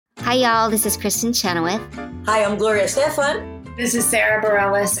Hi, y'all. This is Kristen Chenoweth. Hi, I'm Gloria Stefan. This is Sarah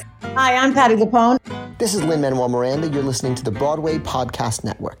Bareilles. Hi, I'm Patty Lapone. This is Lin-Manuel Miranda. You're listening to the Broadway Podcast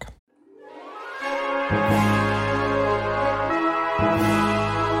Network.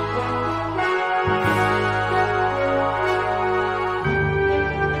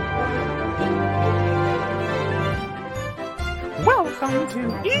 Welcome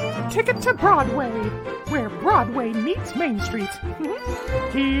to E-Ticket to Broadway, where Broadway meets Main Street.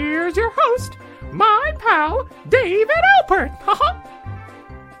 Here's your host, my pal, David Alpert.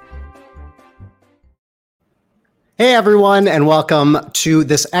 Hey everyone, and welcome to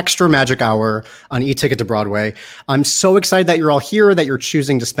this extra magic hour on E-Ticket to Broadway. I'm so excited that you're all here, that you're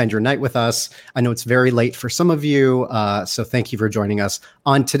choosing to spend your night with us. I know it's very late for some of you, so thank you for joining us.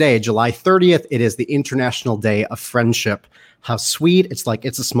 On today, July 30th, it is the International Day of Friendship. How sweet. It's like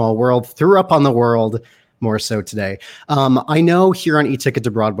It's a Small World threw up on the world, more so today. I know here on E-Ticket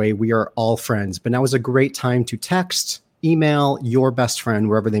to Broadway, we are all friends, but now is a great time to text, email your best friend,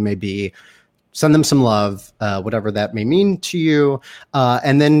 wherever they may be. Send them some love, whatever that may mean to you,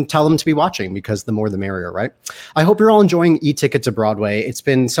 and then tell them to be watching, because the more the merrier, right? I hope you're all enjoying E-Ticket to Broadway. It's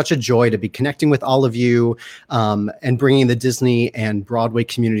been such a joy to be connecting with all of you and bringing the Disney and Broadway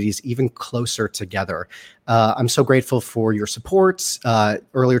communities even closer together. I'm so grateful for your support.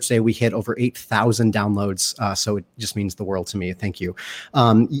 Earlier today, we hit over 8,000 downloads, so it just means the world to me. Thank you.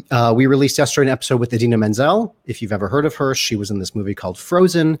 We released yesterday an episode with Idina Menzel. If you've ever heard of her, she was in this movie called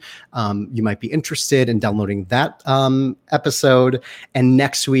Frozen. You might be interested in downloading that episode. And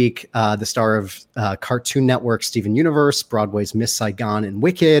next week, the star of Cartoon Network, Steven Universe, Broadway's Miss Saigon and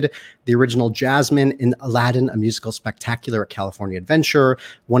Wicked, the original Jasmine in Aladdin, a musical spectacular at California Adventure,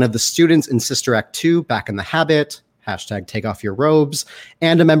 one of the students in Sister Act 2, Back in the Habit, hashtag take off your robes,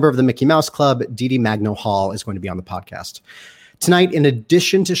 and a member of the Mickey Mouse Club, Dee Dee Magno Hall, is going to be on the podcast. Tonight, in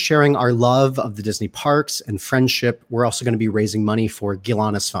addition to sharing our love of the Disney parks and friendship, we're also going to be raising money for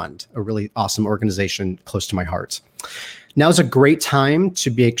Gilanis Fund, a really awesome organization close to my heart. Now is a great time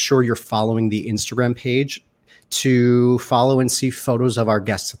to make sure you're following the Instagram page to follow and see photos of our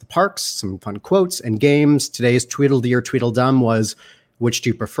guests at the parks, some fun quotes and games. Today's Tweedledee or Tweedledum was, which do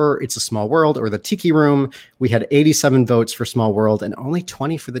you prefer, It's a Small World or the Tiki Room? We had 87 votes for Small World and only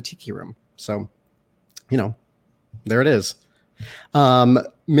 20 for the Tiki Room. So, there it is.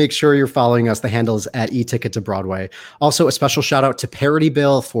 Make sure you're following us. The handle is at E-Ticket to Broadway. Also, a special shout out to Parody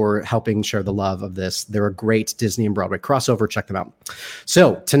Bill for helping share the love of this. They're a great Disney and Broadway crossover. Check them out.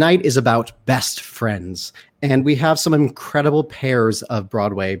 So tonight is about best friends. And we have some incredible pairs of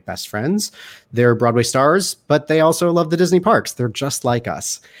Broadway best friends. They're Broadway stars, but they also love the Disney parks. They're just like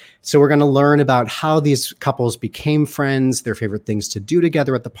us. So we're going to learn about how these couples became friends, their favorite things to do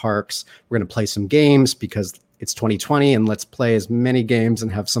together at the parks. We're going to play some games because it's 2020 and let's play as many games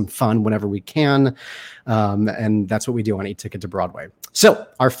and have some fun whenever we can. And that's what we do on E-Ticket to Broadway. So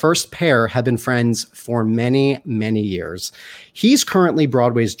our first pair have been friends for many, many years. He's currently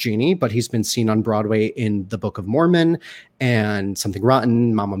Broadway's Genie, but he's been seen on Broadway in The Book of Mormon and Something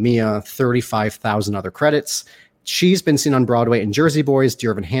Rotten, Mamma Mia, 35,000 other credits. She's been seen on Broadway in Jersey Boys,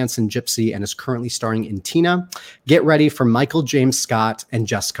 Dear Evan Hansen, Gypsy, and is currently starring in Tina. Get ready for Michael James Scott and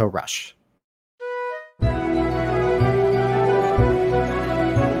Jessica Rush.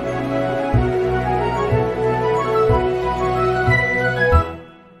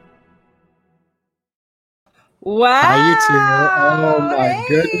 Wow. Hi, you two. Oh, my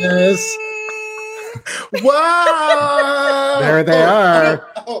goodness. Wow. There they are.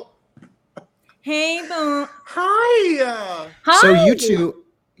 Hey, Boo. Hi. Hi. So you two,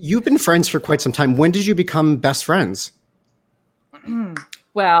 you've been friends for quite some time. When did you become best friends?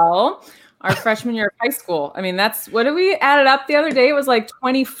 Well, our freshman year of high school. I mean, that's, what did we add it up the other day? It was like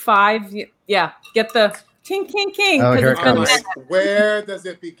 25. Yeah. Get the king. Oh, here it I'm comes. like, where does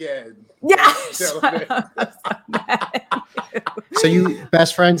it begin? Yeah. So you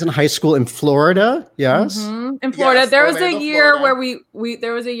best friends in high school in Florida? Yes. Mm-hmm. In Florida. Yes, there was a Orlando, year Florida. where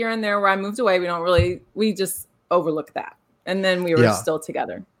there was a year in there where I moved away. We just overlooked that. And then we were still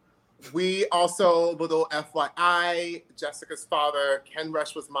together. We also, little FYI, Jessica's father, Ken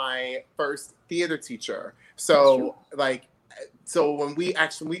Rush, was my first theater teacher. So when we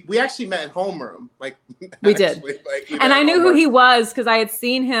actually met in homeroom, we did. And I knew who he was because I had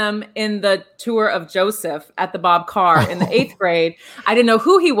seen him in the tour of Joseph at the Bob Carr in the 8th grade. I didn't know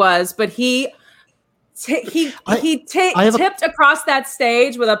who he was, but he tipped across that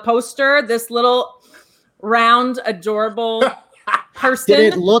stage with a poster, this little round, adorable person.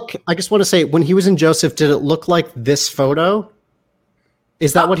 Did it look, I just want to say, when he was in Joseph, did it look like this photo?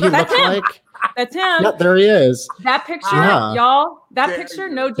 Is that what he looked like? That's him. Yeah, there he is. That picture, Yeah. y'all. That There picture,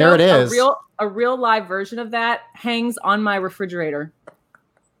 you no go. joke. There it is. A real live version of that hangs on my refrigerator.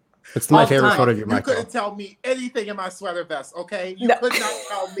 It's my All the favorite time. photo of you, You Michael. couldn't tell me anything in my sweater vest, okay? You No. could not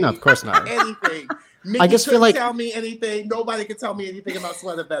tell me No, of course not. anything. Mickey I just feel couldn't like- tell me anything. Nobody could tell me anything about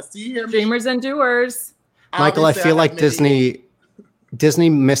sweater vest. Do you hear me? Dreamers and doers. Michael, I Obviously, feel like have many- Disney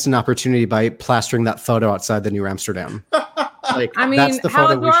missed an opportunity by plastering that photo outside the New Amsterdam. Like, I mean, that's the how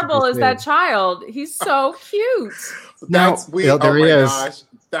photo we should be adorable is that seeing. child? He's so cute. That's No, weird. there oh he my is.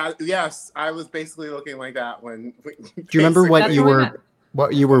 gosh. Yes, I was basically looking like that when. Do you remember what That's you what I were meant.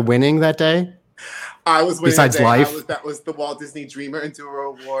 what you were winning that day? I was winning Besides the day. life? That was the Walt Disney Dreamer and Doer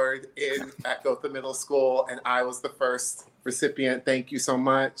Award at Gotha Middle School, and I was the first recipient. Thank you so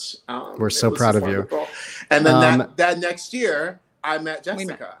much. We're it so was proud just of you. wonderful. And then Um, that next year, I met We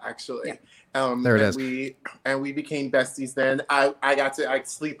met. Jessica actually. Yeah. There it and is. We became besties. Then I got to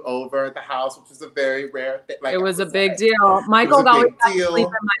sleep over at the house, which was a very rare thing. Like It I was a was big like, deal. Michael a always big had to deal. sleep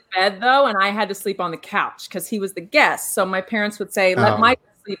in my bed though, and I had to sleep on the couch because he was the guest. So my parents would say, "Let Oh. Michael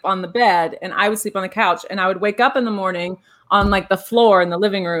sleep on the bed," and I would sleep on the couch. And I would wake up in the morning on like the floor in the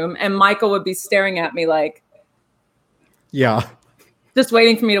living room, and Michael would be staring at me like, Yeah. just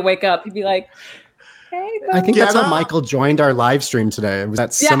waiting for me to wake up. He'd be like, "Hey, I think that's Get how up. Michael joined our live stream today. It was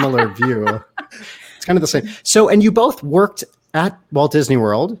that Yeah. similar view. It's kind of the same. So, and you both worked at Walt Disney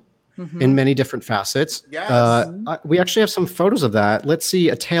World Mhm. in many different facets. Yes. We actually have some photos of that. Let's see.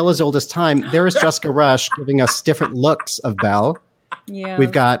 A Tale as Old as Time. There is Jessica Rush giving us different looks of Belle. Yeah.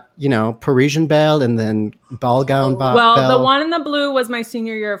 We've got, Parisian Belle and then ball gown Well, Belle. the one in the blue was my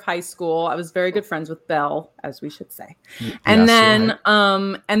senior year of high school. I was very good friends with Belle, as we should say. And Yes, then,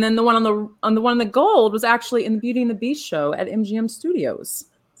 right. and then the one on the one in the gold was actually in the Beauty and the Beast show at MGM Studios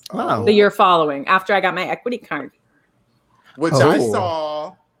Wow. the year following, after I got my equity card. Which I Oh.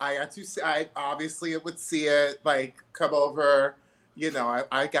 saw. I got to see. I obviously would see it like come over.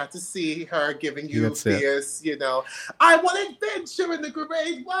 I got to see her giving You you got to see it. fierce. I want adventure in the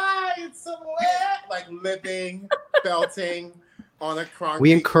great wide somewhere. Like living, belting on a concrete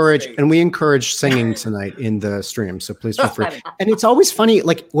We encourage stage. singing tonight in the stream, so please feel free. And it's always funny,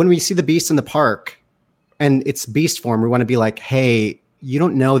 like when we see the Beast in the park, and it's Beast form, we want to be like, "Hey, you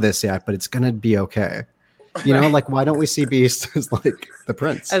don't know this yet, but it's gonna be okay." Like why don't we see Beast as like the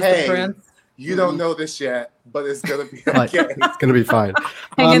prince? As Hey, the prince. You don't know this yet, but it's gonna be But okay. it's gonna be fine.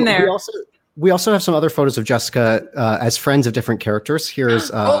 Hang in there. We also have some other photos of Jessica as friends of different characters.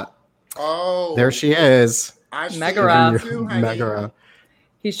 Here's Oh, there she is, I've seen Megara. her too, honey. Megara,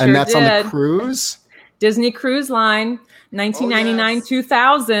 He sure and that's did. on the cruise. Disney Cruise Line, 1999,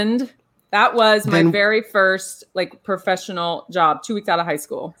 2000. That was my Then- very first like professional job, 2 weeks out of high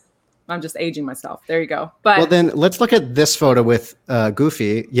school. I'm just aging myself. There you go. But Well, then let's look at this photo with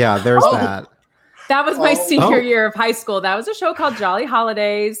Goofy. Yeah, there's Oh. that. that was my Oh. senior Oh. year of high school. That was a show called Jolly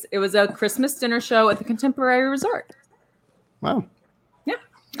Holidays. It was a Christmas dinner show at the Contemporary Resort. Wow.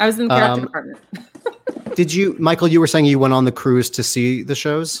 I was in the character Um, department. Did you, Michael? You were saying you went on the cruise to see the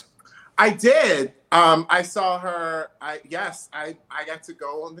shows. I did. I saw her. I got to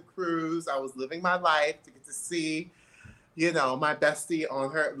go on the cruise. I was living my life to get to see, my bestie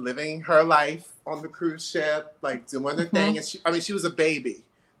on her living her life on the cruise ship, like doing her thing. And she was a baby.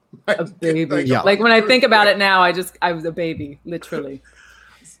 A baby. Yeah. Like when I think about it now, I was a baby, literally.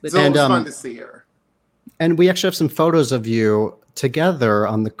 So it And, was fun to see her. And we actually have some photos of you together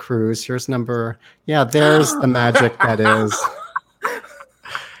on the cruise. Here's there's the magic that is.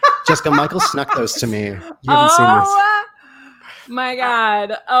 Jessica, Michael snuck those to me. You haven't seen this. Oh my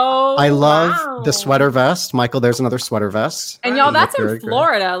God. Oh, I love wow. the sweater vest. Michael, there's another sweater vest. And y'all, that's Very in great.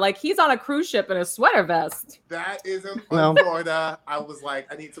 Florida. Like he's on a cruise ship in a sweater vest. That is in Well- Florida. I was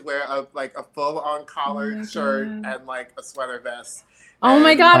like, I need to wear a full-on collared my shirt God. and like a sweater vest. Oh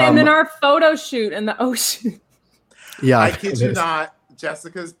my And, God. And then Um, our photo shoot in the ocean. Yeah, I kid it you is. not,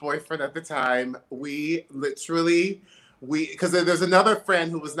 Jessica's boyfriend at the time, because there's another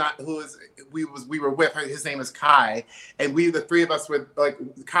friend we were with her, his name is Kai, and the three of us were like,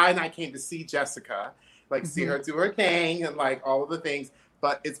 Kai and I came to see Jessica, like see her do her thing and like all of the things,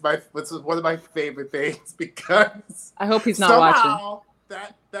 but it's one of my favorite things because I hope he's not watching. somehow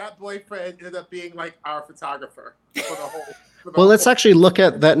that boyfriend ended up being like our photographer for the whole. Well, let's actually look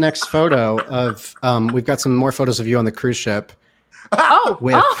at that next photo of. We've got some more photos of you on the cruise ship. Oh,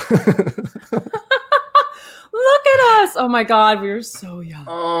 With look at us. Oh my God. We were so young.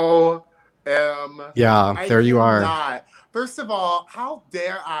 yeah, I there you are. cannot. First of all, how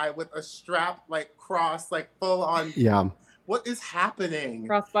dare I with a strap like cross, like full on? Yeah, What is happening?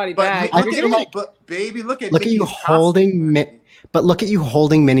 Crossbody But bag. look I at feel me, like- but baby, look at look at you Mickey's holding costume. but look at you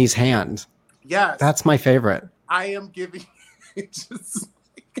holding Minnie's hand. Yes. That's my favorite. I am giving just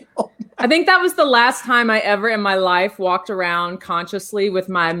oh I think that was the last time I ever in my life walked around consciously with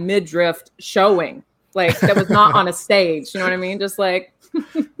my midriff showing. Like that was not on a stage. You know what I mean? Just like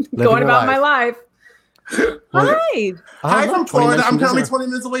going about my life. Hi. Hi from Florida. I'm currently 20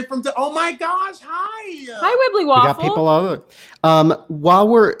 minutes away from. Oh my gosh! Hi. Hi, Wibbly Waffle. We got people all over. While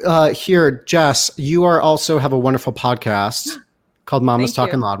we're here, Jess, you also have a wonderful podcast called Mama's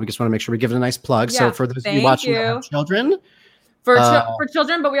Talking Loud. We just want to make sure we give it a nice plug. Yeah, so for those of you watching that have children. For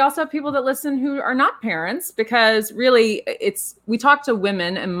children, but we also have people that listen who are not parents, because really we talk to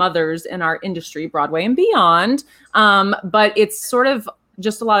women and mothers in our industry, Broadway and beyond. But it's sort of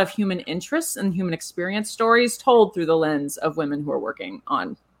just a lot of human interests and human experience stories told through the lens of women who are working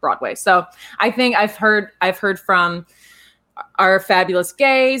on Broadway. So I think I've heard from our fabulous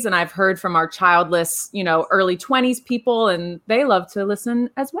gays, and I've heard from our childless, early 20s people, and they love to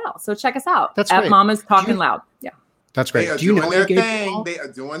listen as well. So check us out. That's at great. Mama's Talking Loud. Yeah. That's great. They are Do you know doing any their gay thing. people? They are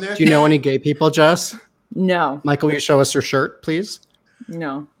doing their Do you know any gay people, Jess? No. Michael, will you show us your shirt, please?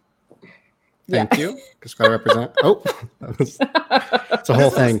 No. Thank you. Just got to represent. Oh, it's a whole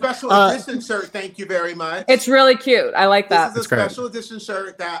thing. Special edition shirt. Thank you very much. It's really cute. I like that. This is a special edition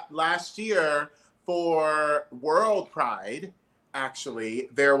shirt that last year for World Pride, actually,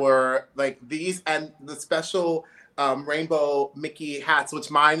 there were like these and the special rainbow Mickey hats,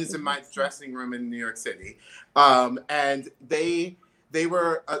 which mine is in my dressing room in New York City. And they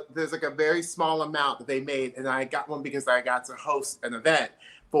were, there's like a very small amount that they made. And I got one because I got to host an event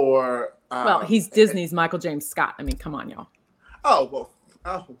for. Well, he's Disney's Michael James Scott. I mean, come on, y'all. Oh, well.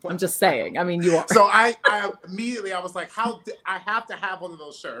 I'm just saying. I mean, you are. So I immediately, I was like, I have to have one of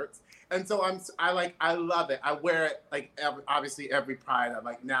those shirts. And so I love it. I wear it like obviously every Pride. I'm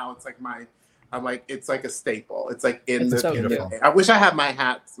like, now it's like it's like a staple. It's like It's so beautiful. I wish I had my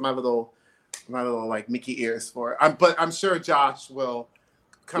hats, my little like Mickey ears for it. But I'm sure Josh will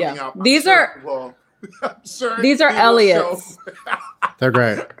coming up. These are Elliot's. They're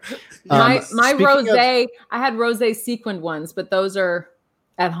great. My rosé, I had rosé sequined ones, but those are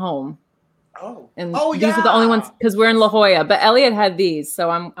at home. And these are the only ones because we're in La Jolla. But Elliot had these, so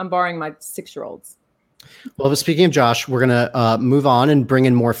I'm borrowing my 6-year-olds. Well, speaking of Josh, we're gonna move on and bring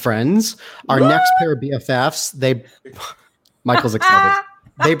in more friends. Our next pair of BFFs, Michael's excited.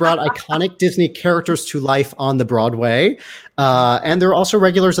 They brought iconic Disney characters to life on the Broadway, and they're also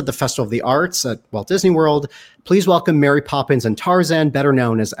regulars at the Festival of the Arts at Walt Disney World. Please welcome Mary Poppins and Tarzan, better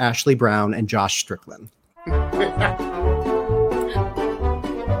known as Ashley Brown and Josh Strickland.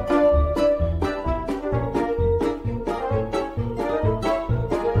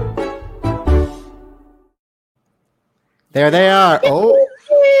 There they are. Oh,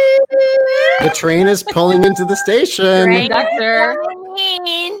 the train is pulling into the station. Conductor.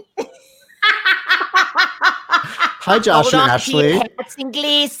 Hi, Josh and Ashley. Hats and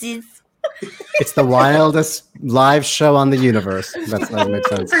glasses. It's the wildest live show on the universe. That makes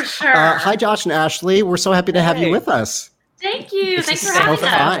sense. For sure. Hi, Josh and Ashley. We're so happy to have you with us. Thank you. Thanks for so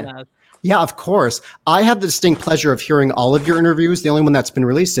having us. Yeah, of course. I have the distinct pleasure of hearing all of your interviews. The only one that's been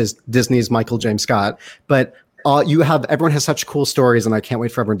released is Disney's Michael James Scott. But everyone has such cool stories, and I can't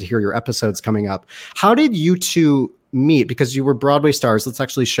wait for everyone to hear your episodes coming up. How did you two meet? Because you were Broadway stars. Let's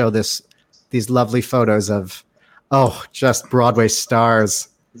actually show these lovely photos of, just Broadway stars.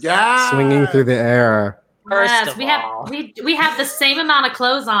 Yeah. Swinging through the air. Yes, we have the same amount of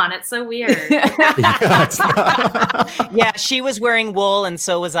clothes on. It's so weird. Yeah, she was wearing wool and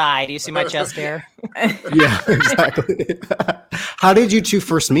so was I. Do you see my chest hair? Yeah, exactly. How did you two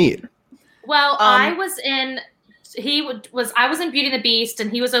first meet? Well, I was in Beauty and the Beast,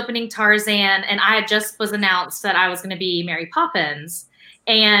 and he was opening Tarzan, and I just was announced that I was going to be Mary Poppins,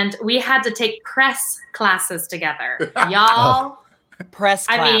 and we had to take press classes together, y'all. Press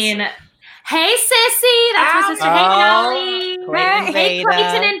classes. I mean, hey Sissy, that's my sister. Hey Allie, hey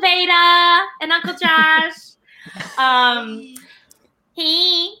Clayton and Veda, and Uncle Josh.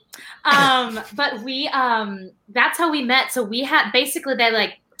 But we that's how we met. So we had they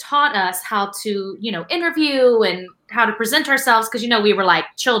taught us how to, interview and how to present ourselves. Cause we were like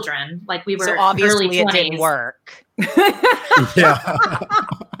children, like we were so obviously early 20s. It didn't work. Yeah.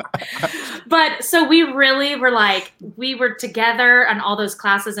 But so we really were we were together on all those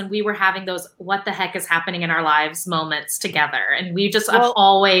classes, and we were having those, what the heck is happening in our lives moments together. And we just have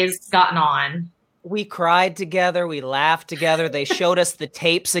always gotten on. We cried together. We laughed together. They showed us the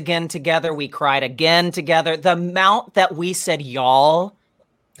tapes again together. We cried again together. The amount that we said, y'all,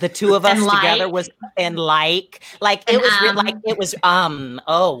 the two of us together was, and it was,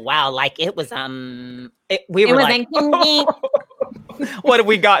 oh wow. We were like, what have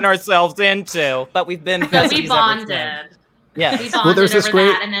we gotten ourselves into? But we've been we bonded. Yeah, we bonded there's this over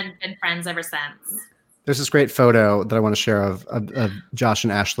great, that and then been friends ever since. There's this great photo that I want to share of Josh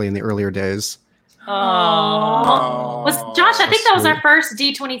and Ashley in the earlier days. Oh, was Josh? I think that was our first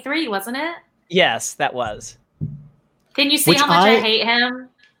D23, wasn't it? Yes, that was. Can you see how much I hate him?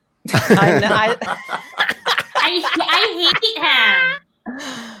 I hate him.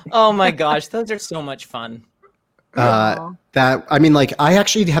 Oh my gosh, those are so much fun. I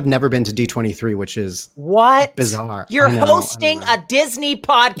actually have never been to D23, which is bizarre. You're hosting a Disney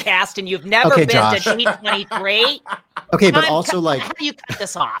podcast and you've never been Josh. to D23. Okay, but also how do you cut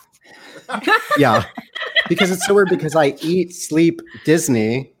this off? Yeah, because it's so weird because I eat, sleep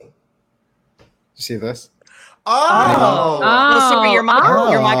Disney. You see this? Oh, sorry, your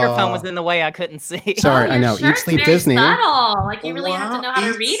microphone was in the way. I couldn't see. Sorry, I know. Eat, sleep Disney. Subtle. Like you really have to know how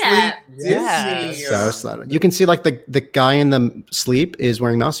to read it. Yeah, so subtle. You can see like the guy in the sleep is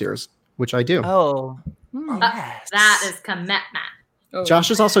wearing mouse ears, which I do. Oh, yes. That is commitment.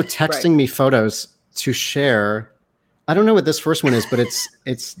 Josh is also texting me photos to share. I don't know what this first one is, but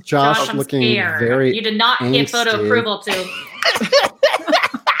it's Josh looking very. You did not give photo approval to.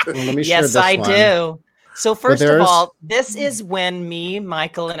 Well, let me yes, share I this do. So first of all, this is when me,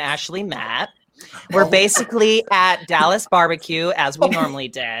 Michael, and Ashley met. We're basically at Dallas Barbecue as we normally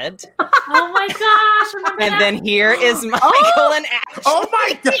did. Oh my gosh! And then here is Michael and Ashley. Oh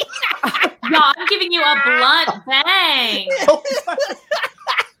my god! Y'all, I'm giving you a blunt bang.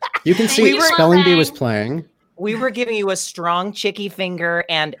 You can see Spelling Bee was playing. We were giving you a strong chicky finger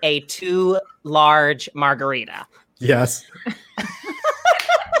and a too large margarita. Yes.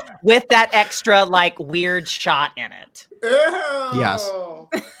 With that extra like weird shot in it. Ew. Yes.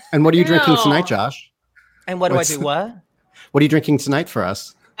 And what are you drinking tonight, Josh? And what do I do? What are you drinking tonight for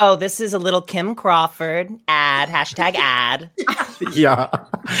us? Oh, this is a little Kim Crawford ad. #ad. Yeah.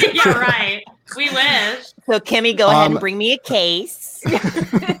 Yeah, right. We wish. So Kimmy, go ahead and bring me a case.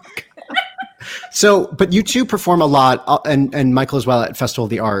 So, but you two perform a lot, and Michael as well at Festival of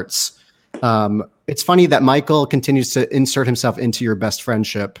the Arts. It's funny that Michael continues to insert himself into your best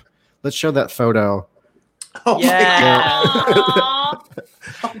friendship. Let's show that photo. Oh yeah.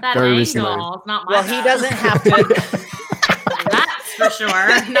 That Very angle recently. is not my Well, he doesn't have to. That's for sure.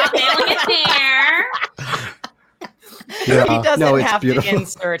 Not nailing it there. Yeah. He doesn't have beautiful. to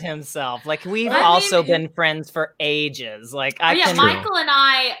insert himself. Like we've also been friends for ages. Like Michael and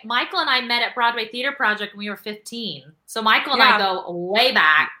I met at Broadway Theater Project when we were 15. So Michael and I go way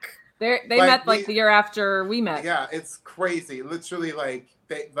back. They met like the year after we met. Yeah, it's crazy. Literally,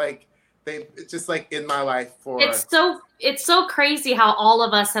 they just like in my life for. It's so crazy how all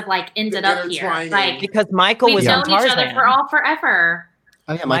of us have like ended up here. Like because Michael was known on Tarzan. each other for forever.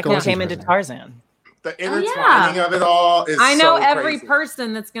 Oh, yeah, Michael came into Tarzan. The intertwining of it all is. I know so every crazy.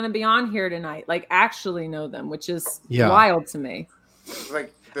 person that's going to be on here tonight. Like actually know them, which is wild to me.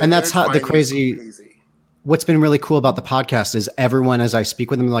 Like, and that's how the crazy. What's been really cool about the podcast is everyone, as I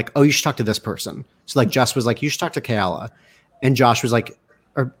speak with them, like, oh, you should talk to this person. So like Jess was like, you should talk to Keala. And Josh was like,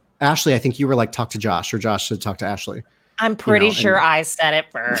 or Ashley, I think you were like, talk to Josh, or Josh should talk to Ashley. I'm pretty sure I said it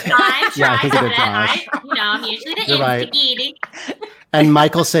first. I'm sure I think I it did, Josh. I'm usually the You're instigating. Right. And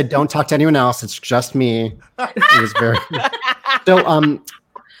Michael said, don't talk to anyone else. It's just me. It was very. So,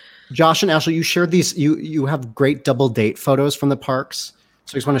 Josh and Ashley, you shared these, you have great double date photos from the parks.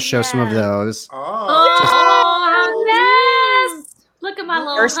 So I just want to show some of those. Oh, yes! Look at my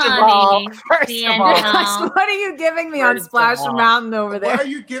little First of honey. all, What are you giving me on Splash Mountain over there? What are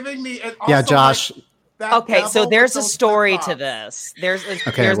you giving me? And Yeah, also, Josh. Okay, so there's a story to this. There's a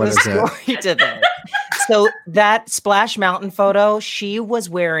story to this. So that Splash Mountain photo, she was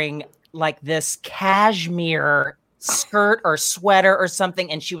wearing like this cashmere skirt or sweater or something,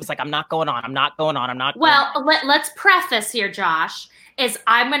 and she was like, I'm not going on. Well, let's preface here, Josh, is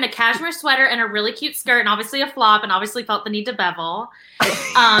I'm in a cashmere sweater and a really cute skirt and obviously a flop and obviously felt the need to bevel.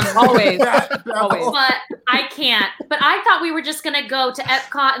 Always. But I can't. But I thought we were just going to go to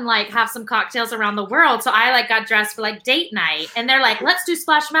Epcot and like have some cocktails around the world. So I like got dressed for like date night and they're like, let's do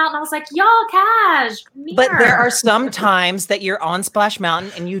Splash Mountain. I was like, y'all cash. But there are some times that you're on Splash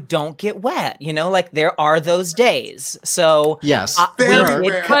Mountain and you don't get wet, you know, like there are those days. So yes,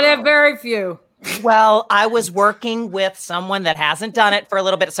 very few. Well, I was working with someone that hasn't done it for a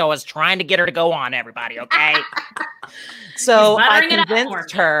little bit, so I was trying to get her to go on, everybody, okay? So I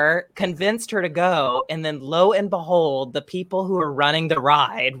convinced her to go, and then lo and behold, the people who were running the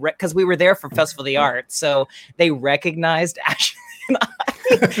ride, because we were there for Festival of the Arts, so they recognized Ashley and I,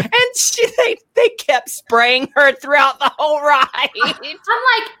 and they kept spraying her throughout the whole ride. I'm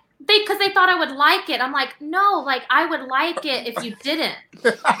like, because they thought I would like it. I'm like, no, like I would like it if you didn't.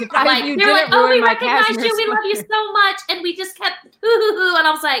 Like you they're like, didn't oh, we ruin my recognize cashmere you, we love you so much, and we just kept hoo, and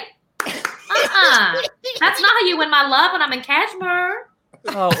I was like, that's not how you win my love when I'm in cashmere.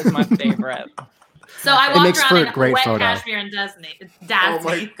 Oh, it was my favorite. So I walked around in great wet photo. cashmere and Disney. Oh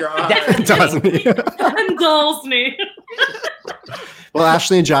my God. Indulge me. Well,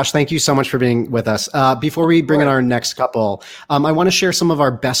 Ashley and Josh, thank you so much for being with us. Before we bring in our next couple, I want to share some of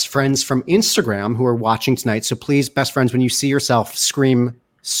our best friends from Instagram who are watching tonight. So please, best friends, when you see yourself, scream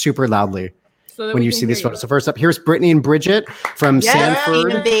super loudly when you see these photos. So first up, here's Brittany and Bridget from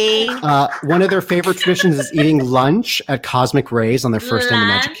Sanford. One of their favorite traditions is eating lunch at Cosmic Rays on their first day in the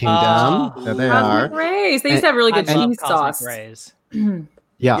Magic Kingdom. There they Cosmic are. Rays. They used to have really good cheese sauce. Rays.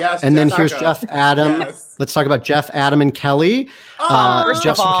 Yeah. Yes, and then Jessica. here's Jeff, Adam. Yes. Let's talk about Jeff, Adam, and Kelly. First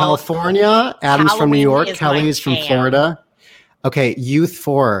Jeff's of from all, California. Adam's from New Halloween York. is Kelly's my from jam. Florida. Okay, Youth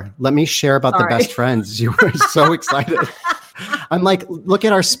 4. Let me share about the best friends. You were so excited. I'm like, look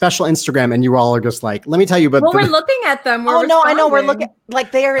at our special Instagram, and you all are just like, let me tell you about. Well, we're looking at them. Oh no, I know. We're looking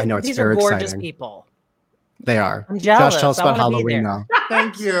like they are. I know, it's these are very gorgeous exciting. people. They are. I'm jealous. Josh, tell us I about wanna be Halloween there. now.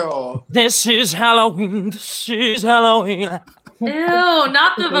 Thank you. This is Halloween. This is Halloween. Ew,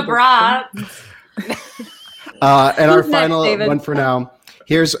 not the vibrats. And our Who's next, final David? one for now.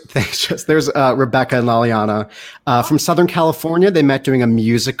 There's Rebecca and Laliana from Southern California. They met doing a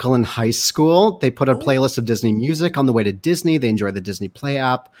musical in high school. They put a playlist of Disney music on the way to Disney. They enjoy the Disney Play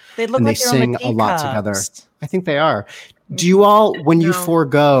app. They look and like they they're on sing the a lot together. teacups. I think they are. Do you all, when you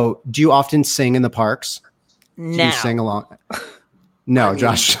forego, do you often sing in the parks? Do No. you sing along? No,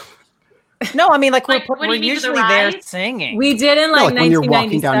 Josh. No, I mean, like Like, what do we're you mean to the usually there rides? singing. We did in like, No, like when you're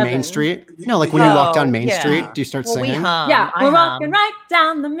walking 1997. down Main Street. No, like when you walk down Main yeah. Street, do you start Well, we singing? hum. Yeah, I we're hum. walking right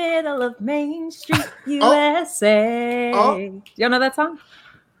down the middle of Main Street, USA. Oh. Do y'all know that song?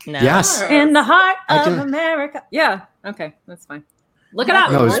 No. Yes. In the heart I of can- America. Yeah. Okay, that's fine. Look it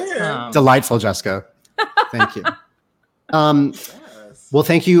up. No, it was Yeah. delightful, Jessica. Thank you. Well,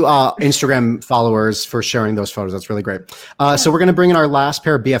 thank you, Instagram followers, for sharing those photos. That's really great. So we're going to bring in our last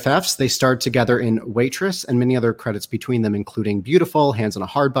pair of BFFs. They starred together in Waitress and many other credits between them, including Beautiful, Hands on a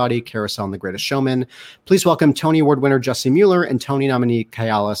Hard Body, Carousel, and The Greatest Showman. Please welcome Tony Award winner Jessie Mueller and Tony nominee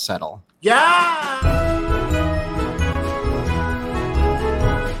Keala Settle. Yeah.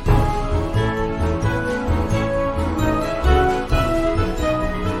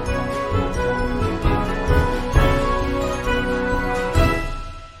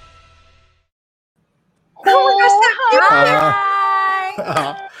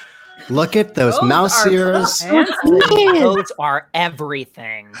 Look at those mouse ears. Those are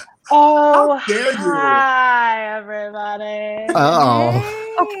everything. Oh, How dare you. hi, everybody. Oh.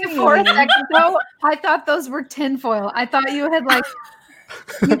 Okay, for a second though, I thought those were tinfoil. I thought you had like.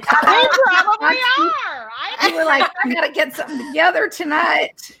 They probably are. You were like, I gotta get something together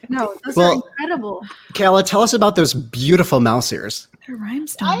tonight. No, those are incredible. Keala, tell us about those beautiful mouse ears. They're I've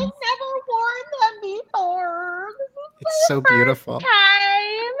rhinestones. never worn them before. It's so beautiful. Time.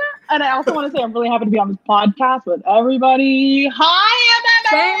 And I also want to say I'm really happy to be on this podcast with everybody. Hi,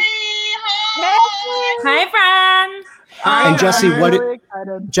 everybody. Hi, friend. And Jessie, Really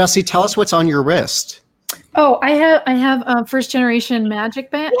excited. Jesse, tell us what's on your wrist. Oh, I have first generation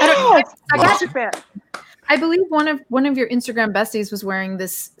magic band. Yes, I Magic Band. I believe one of your Instagram besties was wearing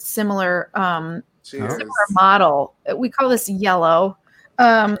this similar Cheers. model. We call this yellow.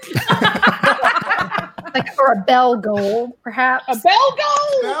 Like or a bell gold, perhaps. A bell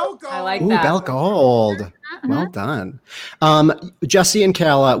gold. Bell gold. I like Ooh, that. Bell Gold. Well done. Jessie and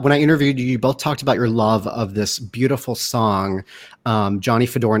Keala, when I interviewed you, you both talked about your love of this beautiful song, Johnny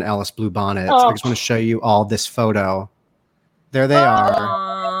Fedora and Alice Bluebonnet. So I just want to show you all this photo. There they are.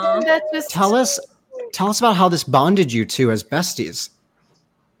 Aw. That just Tell us about how this bonded you two as besties.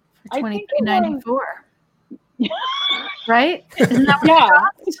 I think it 2394. Right? Isn't that what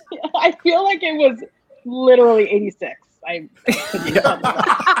Yeah. I feel like it was literally 86. I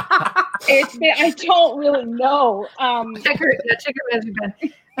don't really know. check her magic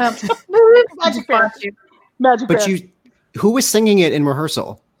band. Magic Band. Magic But Band. who was singing it in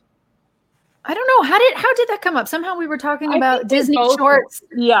rehearsal? I don't know. How did that come up? Somehow we were talking I about think we Disney both- shorts.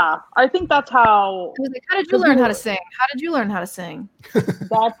 Yeah, I think that's how. I was like, how did you learn how to sing? How did you learn how to sing?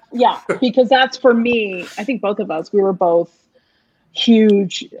 Because that's for me. I think both of us. We were both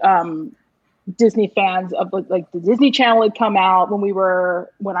huge Disney fans of like the Disney Channel had come out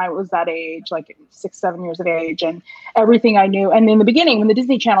when I was that age, like 6-7 years of age, and everything I knew. And in the beginning, when the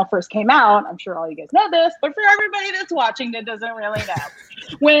Disney Channel first came out, I'm sure all you guys know this, but for everybody that's watching that doesn't really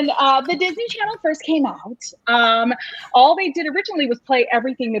know, when the Disney Channel first came out, all they did originally was play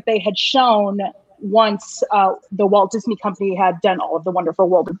everything that they had shown once the Walt Disney Company had done all of the Wonderful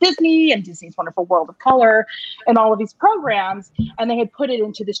World of Disney and Disney's Wonderful World of Color and all of these programs, and they had put it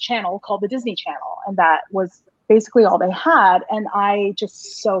into this channel called the Disney Channel, and that was basically all they had. And I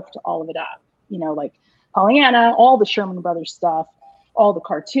just soaked all of it up, like Pollyanna, all the Sherman Brothers stuff, all the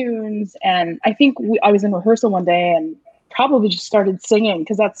cartoons. And I think I was in rehearsal one day and probably just started singing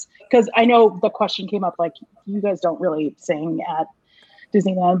because I know the question came up, like, you guys don't really sing at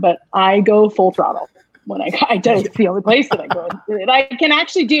Disneyland, but I go full throttle when it's the only place that I go. And I can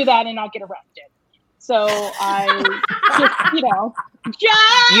actually do that and not get arrested. So I just,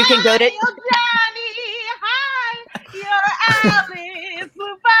 Johnny, you can go to Johnny, hi, you're Alice.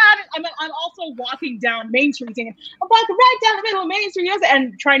 I'm also walking down Main Street singing, I'm walking right down the middle of Main Street,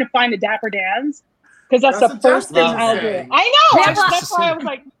 and trying to find a Dapper Dans, because that's the first thing I'll do. I know. That's why I was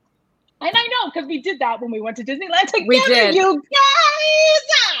like, and I know, because we did that when we went to Disneyland together, We did. you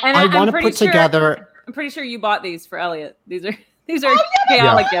guys! And I want to put together. I'm pretty sure you bought these for Elliot. These are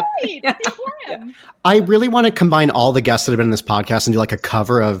Keala gifts. Yeah. I really want to combine all the guests that have been in this podcast and do like a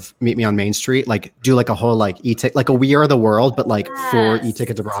cover of Meet Me on Main Street, like do like a whole like like a We Are the World, but like for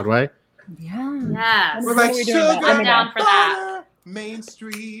e-ticket to Broadway. Yeah. Yes. We're like, I'm down for that. Main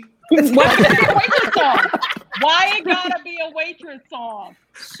Street. What's a waitress song? Why it gotta be a waitress song?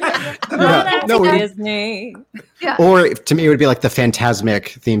 Disney. Yeah. Or to me, it would be like the Phantasmic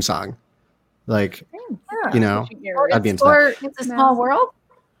theme song. Like, that'd be insane. Or It's a Small World.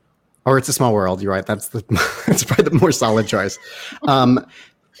 Or It's a Small World. You're right. That's probably the more solid choice.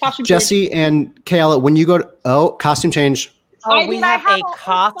 Jessie and Keala, when you go to costume change. We have a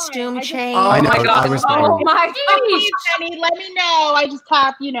costume change. I know. My God. Oh my gosh. Penny, let me know. I just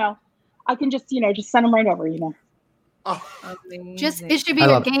have, I can just, just send them right over, Just it should be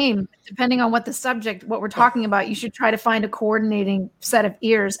a game, depending on what we're talking about. You should try to find a coordinating set of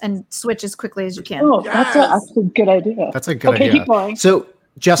ears and switch as quickly as you can. Oh, that's a good idea. That's a good idea. Keep going. So,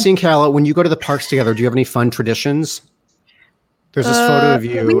 Jessie and Keala, when you go to the parks together, do you have any fun traditions? There's this photo of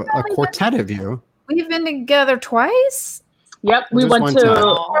you, a quartet of you. We've been together twice. Yep, we went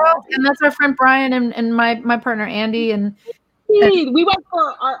to, and that's our friend Brian and my partner Andy, and we went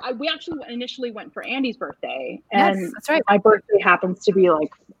for we actually initially went for Andy's birthday, and yes, that's right. My birthday happens to be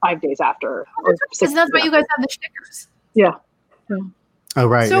like 5 days after. Because that's why you guys have the stickers. Yeah. Oh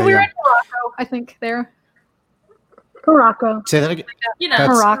right. So we were in Morocco, I think there. Morocco. Say that again.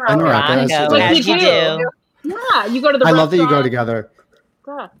 Morocco. As you do. Yeah, you go to the. I love that you go together.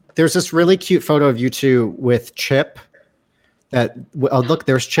 Yeah. There's this really cute photo of you two with Chip. Look,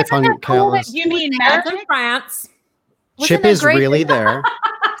 there's Chip on Keala's. You mean Magic? France. Chip is really there.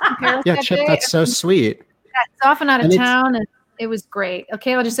 Yeah, Chip, that's so sweet. It's often out of town, and it was great.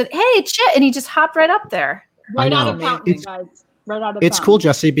 Okay, I just said, "Hey, Chip," and he just hopped right up there. Right out of town, guys. Right out of It's town. cool,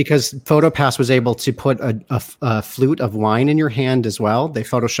 Jessie, because PhotoPass was able to put a flute of wine in your hand as well. They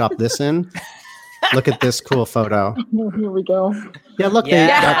photoshopped this in. Look at this cool photo. Here we go. Yeah, look,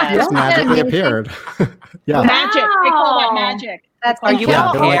 that just magically appeared. Yeah. Magic. They call that magic. That's Are you in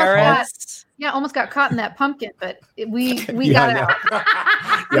Paris? Yeah, almost got caught in that pumpkin, but we got out.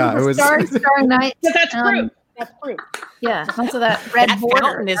 Yeah, it was Starry night. But that's proof. That's proof. Yeah, also that red border.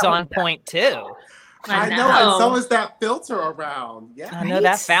 Fountain is on point too. I know, and so is that filter around. Yeah, I know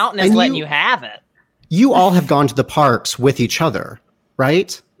that fountain is letting you have it. You all have gone to the parks with each other,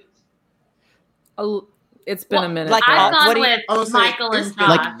 right? It's been a minute. Like I've gone with Michael and Josh.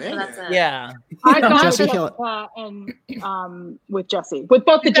 Like, so that's it. Yeah. I've gone Jessie, with Jessie, with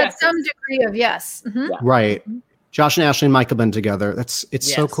both the Jessies. Some degree of yes. Mm-hmm. Yeah. Right. Josh and Ashley and Michael been together. It's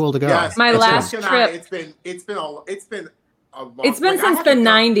so cool to go. Yes. My last trip. It's been a long, It's been since the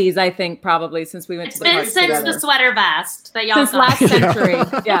 90s, I think, probably since we went to the parks It's been since together. the sweater vest that y'all Since last century.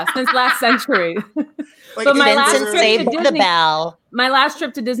 Yeah, since last century. But my last trip saved to the Disney, bell. my last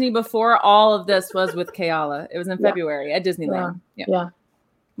trip to Disney before all of this was with Keala. It was in February at Disneyland. Yeah.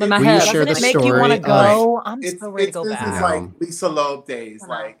 But my Will you head. share Doesn't the it make you story want to go? of- I'm It's so ready to go since back. it's like Lisa Loeb days,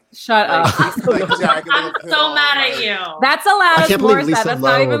 like Shut up. like Jagged I'm Little so Pill, mad like, at you. That's I Alanis can't believe Morissette. Lisa That's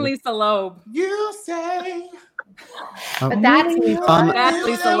not even Loeb. Lisa Loeb. You say. But that's That's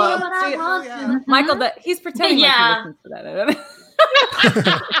Lisa Loeb. See, Michael, he's pretending like he listens to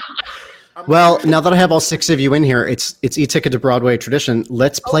that. Well, now that I have all 6 of you in here, it's e-ticket to Broadway tradition.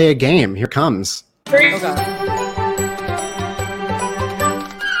 Let's play a game. Here comes.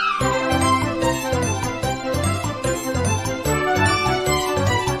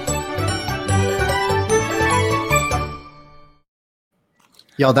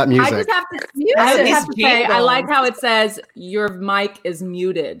 Yell that I music. just have to, I like how it says your mic is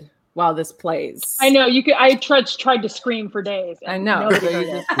muted while this plays. I know you could. I tried to scream for days. I know.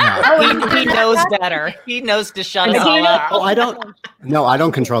 He knows better. He knows to shut us all up. Oh, I don't. No, I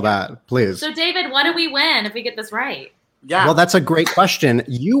don't control that. Please. So, David, what do we win if we get this right? Yeah. Well, that's a great question.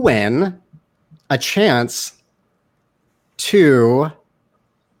 You win a chance to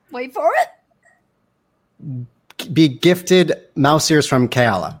Wait for it. be gifted mouse ears from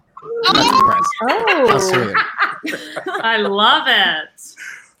Keala. How sweet. I love it.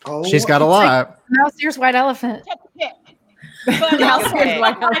 Oh, She's got a lot. Mouse ears, white elephant. Mouse ears,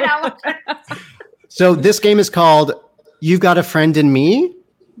 white elephant. So this game is called You've Got a Friend in Me?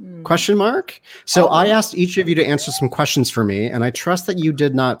 Question mark. So I asked each of you to answer some questions for me, and I trust that you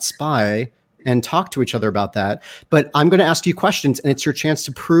did not spy and talk to each other about that. But I'm going to ask you questions, and it's your chance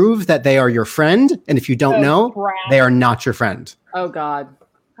to prove that they are your friend. And if you don't know, they are not your friend. Oh, God.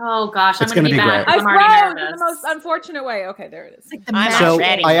 Oh, gosh. It's I'm going to be gonna be bad. great. I'm already nervous. In the most unfortunate way. Okay, there it is. So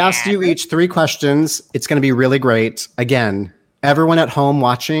I asked you each 3 questions. It's going to be really great. Again, everyone at home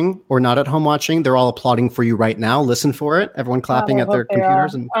watching or not at home watching, they're all applauding for you right now. Listen for it. Everyone clapping at their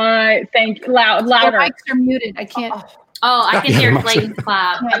computers. And thank you. Louder. Their mics are muted. I can't. Oh, I can hear Clayton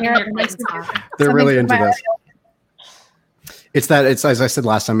clap. I can hear Clayton clap. They're really into this. It's as I said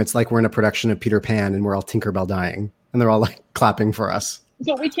last time, it's like we're in a production of Peter Pan and we're all Tinkerbell dying. And they're all like clapping for us.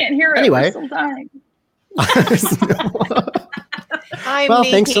 But we can't hear it. Anyway. We're still dying. Well,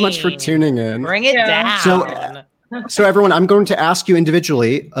 thanks so much for tuning in. Bring it down. So everyone, I'm going to ask you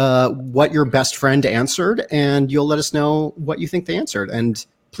individually what your best friend answered, and you'll let us know what you think they answered. And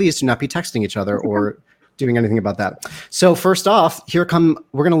please do not be texting each other or doing anything about that. So first off, we're going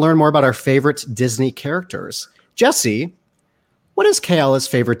to learn more about our favorite Disney characters. Jessie, what is Keala's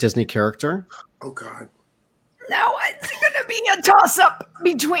favorite Disney character? Oh, God. Now it's going to be a toss-up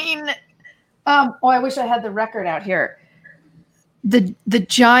between. I wish I had the record out here. The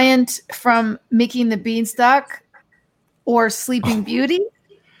giant from Mickey and the Beanstalk, or Sleeping Beauty.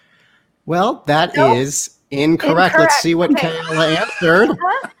 Well, that is incorrect. Let's see what Keala answered.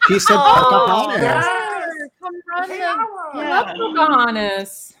 She said Pocahontas.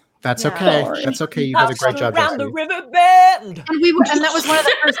 Pocahontas. That's okay. That's okay. You did a great job, Around Jessie. the river bend. And that was one of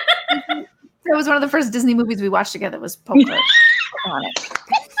the first. That was one of the first Disney movies we watched together. Was Pocahontas.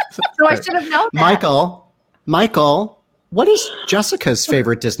 So I should have known that. Michael, what is Jessica's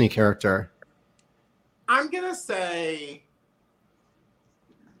favorite Disney character? I'm going to say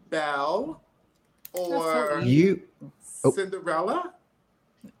Belle or Cinderella.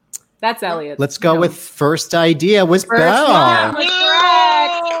 That's Elliot. Let's go with first idea was Belle. One was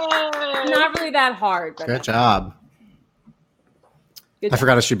correct. Not really that hard. But Good job. I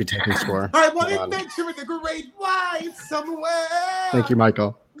forgot I should be taking score. I want to adventure with the great white somewhere. Thank you,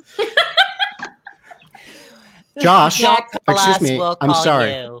 Michael. Josh, excuse me. I'm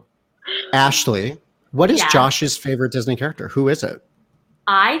sorry. Ashley, what is Josh's favorite Disney character? Who is it?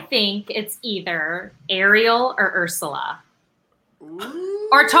 I think it's either Ariel or Ursula.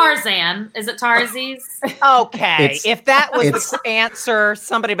 Or Tarzan. Is it Tarzies? Okay. If that was the answer,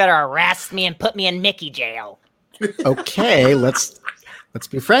 somebody better arrest me and put me in Mickey jail. Okay, let's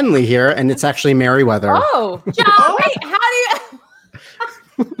be friendly here, and it's actually Merryweather. Oh, John, wait, how do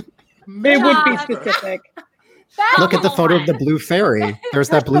you? It would be specific. Look at the photo of the blue fairy. There's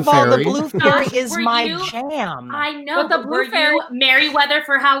that blue fairy. The blue fairy is my jam. I know. But the blue fairy. You Merryweather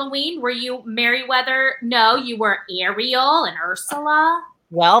for Halloween? Were you Merryweather? No, you were Ariel and Ursula.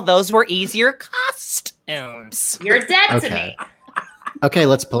 Well, those were easier costumes. You're dead to me. Okay,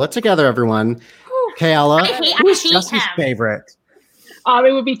 let's pull it together, everyone. Keala, who's Jesse's favorite?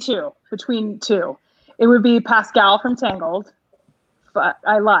 It would be between two. It would be Pascal from Tangled, but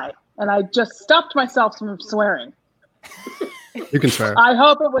I lie. And I just stopped myself from swearing. You can swear. I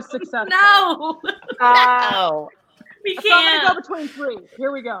hope it was successful. No. No. We So can't. I'm going to go between 3.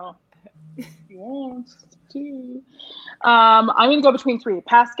 Here we go. 1, 2. I'm going to go between 3.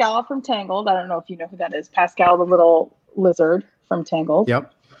 Pascal from Tangled. I don't know if you know who that is. Pascal, the little lizard from Tangled.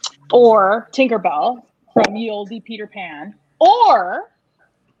 Yep. Or Tinkerbell from Ye Olde Peter Pan. Or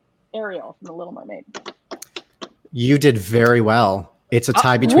Ariel from The Little Mermaid. You did very well. It's a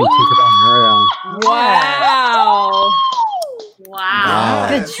tie between Tinkerbell and Ariel. Wow. Wow.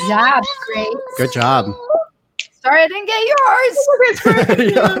 Good job, Grace. Good job. Sorry I didn't get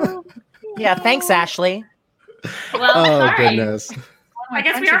yours. Yeah, thanks, Ashley. Well, Oh sorry. goodness. I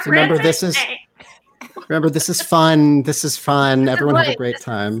guess we are friends. Remember, this is fun. This is fun. Everyone have a great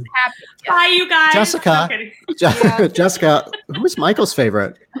time. Bye, you guys. Jessica. Jessica, who is Michael's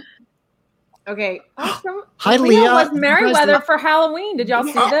favorite? Okay. Hi, Leah Leah. was Merriweather for Halloween. Did y'all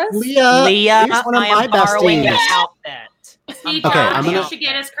see this? Leah is one of my borrowing besties. your outfit. See, Okay, Josh, I'm you gonna- should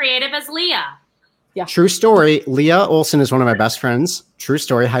get as creative as Leah. Yeah. True story. Leah Olson is one of my best friends. True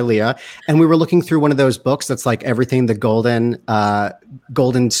story. Hi, Leah. And we were looking through one of those books that's like everything the golden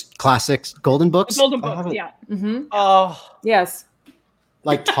classics, golden books. Golden books, yeah. Mm-hmm. Oh, Yes.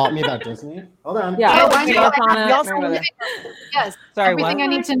 Like taught me about Disney. Hold on. Yeah. Oh, I know. Up on it, You also- Merriweather. Yes. sorry, Everything what? I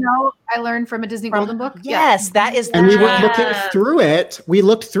need to know, I learned from a Disney Golden book. Yes, that is. And we were Yes. looking through it. We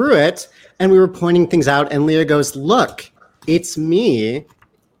looked through it and we were pointing things out. And Leah goes, "Look, it's me."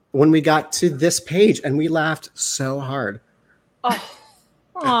 When we got to this page, and we laughed so hard. Aw.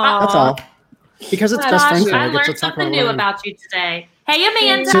 That's all. Because it's best friends. I so I get to learned talk something about new learning. about you today. Hey,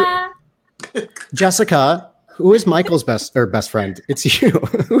 Amanda. Jessica, who is Michael's best friend? It's you.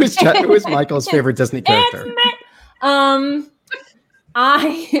 who is Michael's favorite Disney character?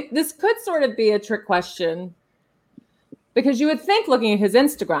 This could sort of be a trick question because you would think, looking at his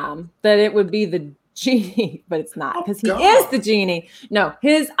Instagram, that it would be the genie, but it's not because he is the genie. No,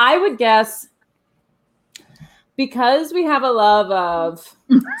 I would guess, because we have a love of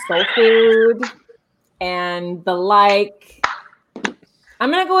soul food and the like,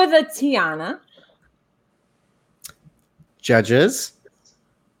 I'm gonna go with a Tiana. Judges,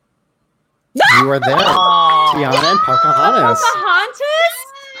 you are there. Tiana and Pocahontas. Pocahontas?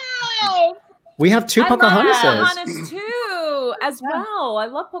 We have two I love Pocahontases. Pocahontas too, as well. I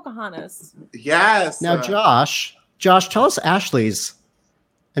love Pocahontas. Yes. Now, Josh, tell us Ashley's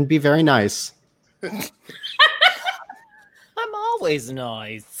and be very nice. I'm always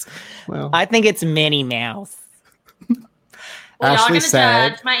nice. Well, I think it's Minnie Mouse. Well, y'all are Ashley going to said,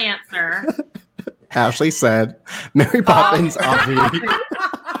 judge my answer. Ashley said, Mary Poppins, Avi.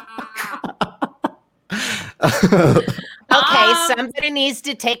 Okay, somebody needs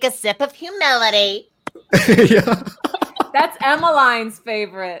to take a sip of humility. Yeah. That's Emmeline's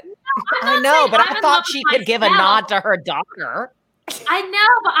favorite. I know, but I I'm in thought love she with could give a myself. nod to her daughter. I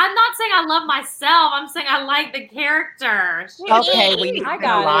know, but I'm not saying I love myself. I'm saying I like the character. Okay, we I spent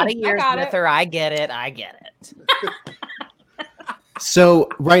got a lot it. of I years got with it. her. I get it. So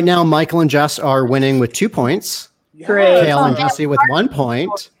right now, Michael and Jess are winning with 2 points. Great. Kale and Jessie with 1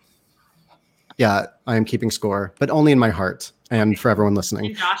 point. Yeah, I am keeping score, but only in my heart and for everyone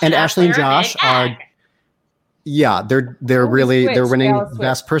listening. And Ashley and Josh are, yeah, they're really switch. they're winning Yeah, let's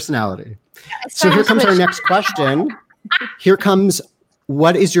best personality. So here comes our next question. Here comes,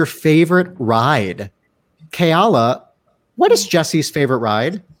 what is your favorite ride? Keala, what is Jessie's favorite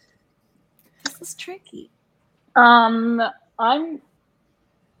ride? This is tricky.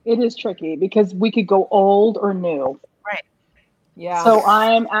 It is tricky because we could go old or new. Right. Yeah. So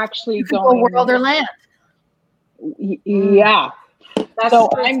I'm actually You could go going world or land. Yeah. That's So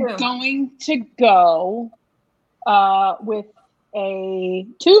true, I'm too. going to go with a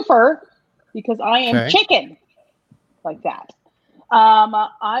twofer because I am Okay. chicken like that.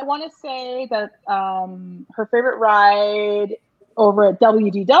 I want to say that her favorite ride over at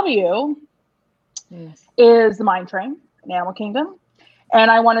WDW is the Mine Train in Animal Kingdom. And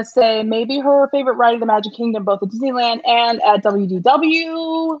I want to say maybe her favorite ride of the Magic Kingdom, both at Disneyland and at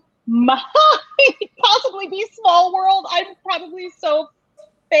WDW, might possibly be Small World. I'm probably so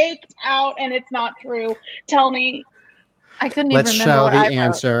faked out and it's not true. Tell me. I couldn't Let's even remember show what the I wrote.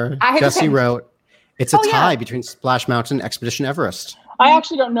 answer. I had to Jessie say- wrote, it's a Oh, yeah. tie between Splash Mountain and Expedition Everest. I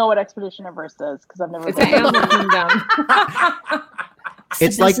actually don't know what Expedition Everest is because I've never It's been an there. Animal Kingdom.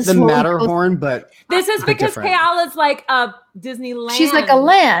 It's This like is the what we Matterhorn, but This is Bit because different. Keala's like a Disneyland. She's like a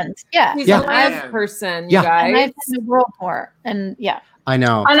land. Yeah. She's Yeah. a land Land. person, Yeah. you And I've guys. been to World Tour. And yeah. I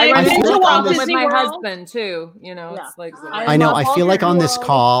know. And I I've run been into to on Walt this- with Disney my World. husband too. You know, Yeah. it's like I know, I feel like on this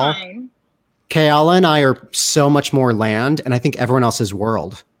call- Keala and I are so much more land, and I think everyone else is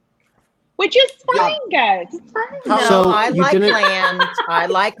world. Which is fine, guys. It's fine. No, So I you like didn't- land. I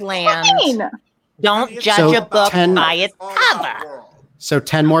like land. Fine. Don't judge So a book 10 by its All about cover. world. So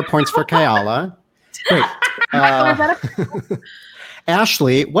 10 more points for Keala. Great.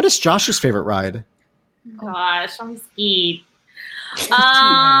 Ashley, what is Josh's favorite ride? Gosh, I'm skeeved.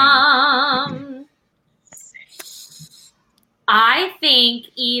 I think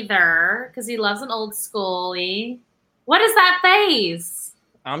either because he loves an old schoolie. What is that face?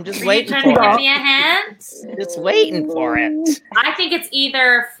 I'm just Are you waiting trying to for give it. me a hint? Just waiting for it. I think it's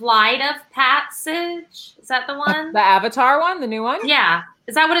either Flight of Passage. Is that the one? the Avatar one, the new one. Yeah.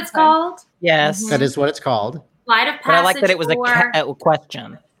 Is that what it's called? Yes. That is what it's called. Flight of Passage. But I like that it was or, a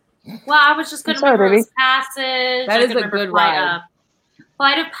question. Well, I was just going to sorry, remember baby. it's Passage. That I is could a remember good Flight ride. of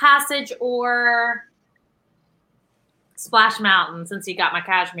Flight of Passage or Splash Mountain since you got my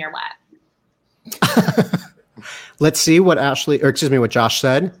cashmere wet. Let's see what Josh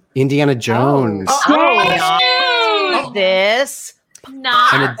said. Indiana Jones. This.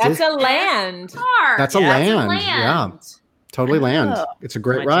 That's a land. That's a land. Yeah. Totally land. It's a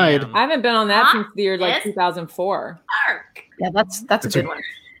great ride. I haven't been on that since the year 2004. Yeah, that's a good one.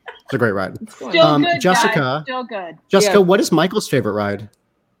 It's a great ride. Still good, Jessica. guys. Still good. Jessica, what is Michael's favorite ride?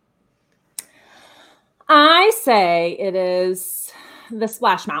 I say it is the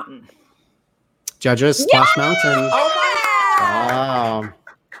Splash Mountain. Judges, Splash Mountain. Wow.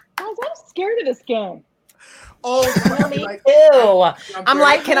 I'm scared of this game. Oh, me too. I'm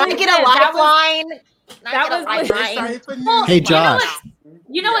like, can I get a lifeline? Hey, Josh.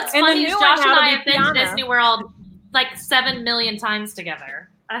 You know what's funny is Josh and I have been to Disney World like 7 million times together.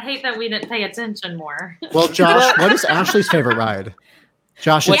 I hate that we didn't pay attention more. Well, Josh, what is Ashley's favorite ride?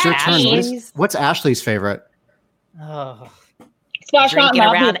 Josh, it's your turn. What's Ashley's favorite? Oh, Splash Mountain,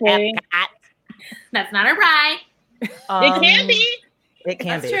 obviously. That's not a ride. It can be. It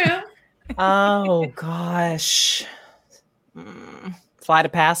can That's be. true. Oh gosh. Flight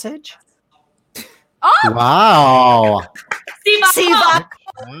of Passage. Oh wow.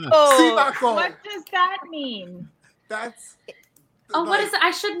 Sivako. What does that mean? That's. What is it?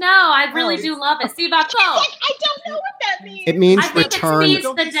 I should know. I really do love it. Sivako. I don't know what that means. It means I think return. It seize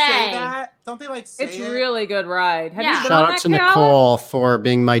the day. Don't they like say It's really good ride. Have you been Shout on out that, to Keala? Nicole for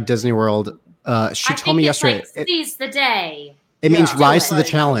being my Disney World. She told me yesterday. Like, seize the day. It means rise to the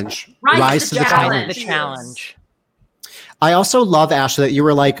challenge. Rise to the challenge. I also love, Ashley, that you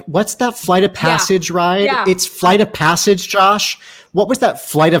were like, what's that Flight of Passage ride? Yeah. It's Flight of Passage, Josh. What was that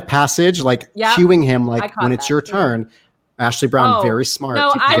Flight of Passage? Like cueing him like when it's your turn. Ashley Brown, very smart.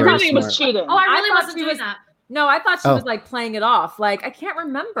 No, I really was cheating. Oh, I really wasn't doing that. No, I thought she was like playing it off. Like, I can't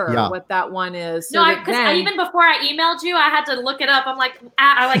remember what that one is. So no, because even before I emailed you, I had to look it up. I'm like,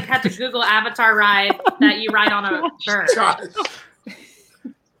 I like had to Google Avatar ride that you ride on a bird.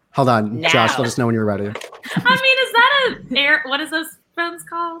 Hold on, Josh, let us know when you're ready. I mean, is that what is those phones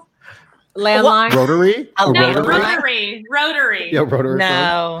called? Landline? Rotary? Rotary. Yeah, rotary.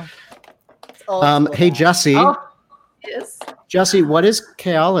 No. Hey, Jessie. Oh, yes. Jessie, what is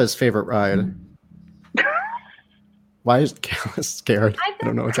Keala's favorite ride? Why is Keala scared? I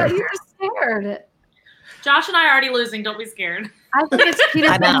don't know. You're scared. Josh and I are already losing. Don't be scared. I think it's Peter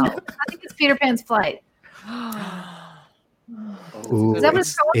Pan. I think it's Peter Pan's flight. Ooh, Is that what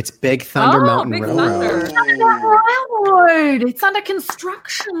it's called? it's Big Thunder Mountain Big Railroad. Railroad. It's under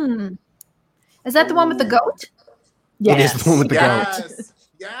construction. Is that the one with the goat? It is the one with the goat.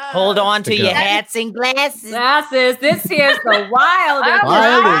 Yes. Hold on to The your goat. hats and glasses. Glasses. This here's the wildest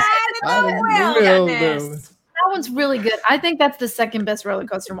ride in the wilderness. That one's really good. I think that's the second best roller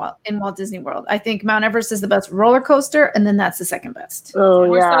coaster in Walt Disney World. I think Mount Everest is the best roller coaster, and then that's the second best. Oh,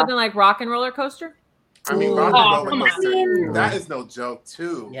 More yeah. so than like Rock and Roller Coaster? I mean, Rock and Roller Coaster. That is no joke,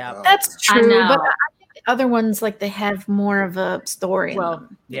 too. Yeah, that's true. But I think the other ones, like, they have more of a story. Well,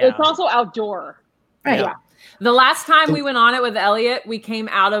 it's also outdoor. Right. Yeah. The last time we went on it with Elliot, we came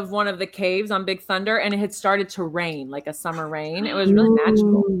out of one of the caves on Big Thunder, and it had started to rain, like a summer rain. It was really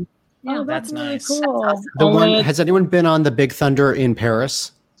magical. Yeah, that's really nice. cool. The one, has anyone been on the Big Thunder in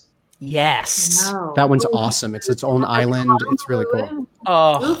Paris? Yes. No. That one's awesome. It's its own island. It's really cool.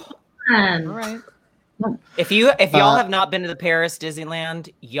 Oh. All right. If y'all have not been to the Paris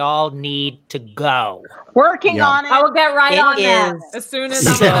Disneyland, y'all need to go. Working on it. I will get right on that is as soon as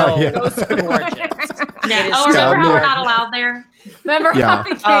I'm gorgeous. Remember how we're not allowed there? Remember how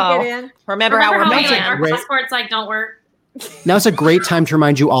we can't get in? Remember how we're like, banned? our passports like don't work? Now's a great time to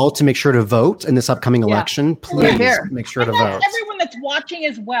remind you all to make sure to vote in this upcoming election. Please make sure to vote. Everyone that's watching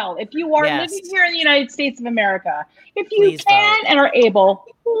as well. If you are Yes. living here in the United States of America, if you Please can and are able,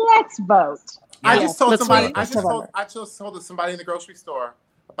 let's vote. I just told Let's somebody. vote. I just told somebody in the grocery store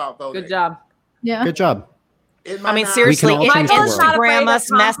about voting. Good job. Yeah. Good job. I mean, seriously, We can all change the world. Instagram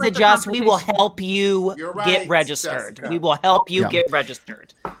us, message us. We will help you You're right, get registered. Jessica. We will help you Yeah. get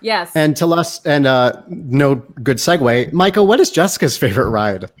registered. Yes. And to us, and no good segue. Michael, what is Jessica's favorite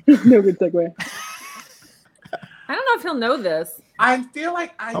ride? No good segue. I don't know if he'll know this. I feel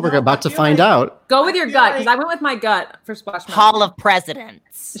like We're about to find out. Go with your feel gut, because like- I went with my gut for Splash Mountain. Hall of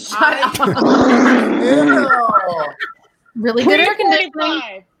Presidents. Really good air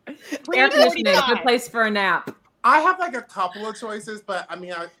conditioning. 3:45. Air conditioning, 3:45. good place for a nap. I have like a couple of choices, but I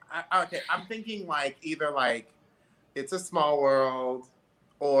mean, okay, I'm thinking like either like It's a Small World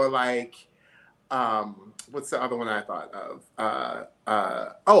or like what's the other one I thought of?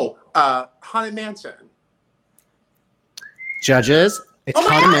 Haunted Mansion. Judges, it's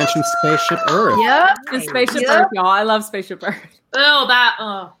Haunted Mansion Spaceship Earth. Yep. And Spaceship Earth, y'all. I love Spaceship Earth.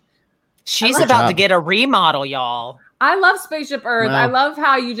 Oh, She's about to get a remodel, y'all. I love Spaceship Earth. Wow. I love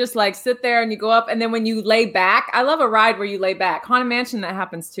how you just like sit there and you go up, and then when you lay back, I love a ride where you lay back. Haunted Mansion, that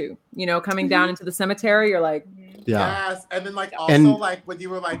happens too. You know, coming down into the cemetery, you're like, Yes, and then like also like when you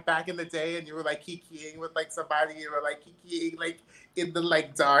were like back in the day and you were like kikiing with like somebody, you were like kikiing like in the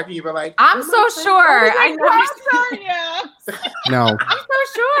like dark, and you were like, I'm so sure. I know. No. I'm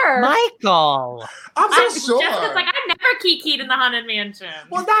so sure. Michael. I'm so sure. Jessica's like, I never kikied in the Haunted Mansion.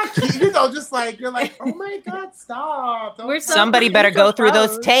 Well, not you know, just like you're like, oh my god, stop! Somebody better go through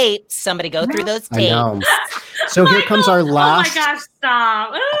those tapes. Somebody go through those tapes. I know. So here comes our last. Oh my gosh,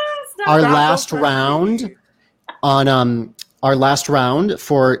 stop! Stop. Our last round on our last round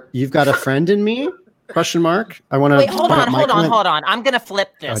for You've Got a Friend in Me? Question mark. I want to. Wait, hold on. I'm gonna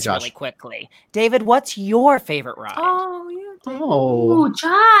flip this really quickly. David, what's your favorite ride? Oh, yeah. Oh,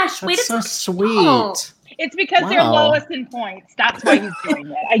 Josh, that's so sweet. It's because they're lowest in points. That's why he's doing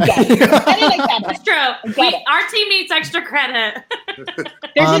it. I get it. I get it. That's true. Our team needs extra credit.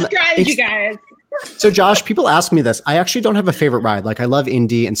 There's a strategy, guys. So Josh, people ask me this. I actually don't have a favorite ride. Like I love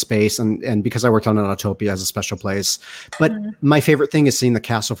Indy and space, and because I worked on Autopia as a special place. But my favorite thing is seeing the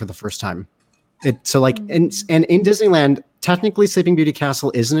castle for the first time. And in Disneyland, technically Sleeping Beauty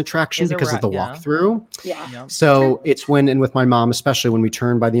Castle is an attraction because of the walkthrough. Yeah. So it's with my mom, especially when we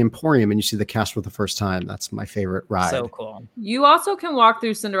turn by the Emporium and you see the castle for the first time. That's my favorite ride. So cool. You also can walk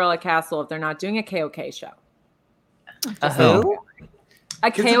through Cinderella Castle if they're not doing a KOK show. Who? A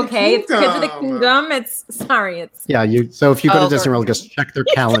KOK. It's Kids of the Kingdom. It's. Yeah. So if you go to Disney World, just check their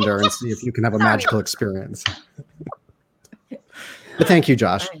calendar and see if you can have a magical experience. But thank you,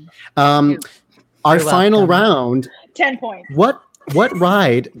 Josh. Our final round. 10 points. What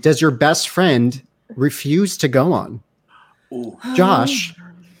ride does your best friend refuse to go on? Ooh. Josh,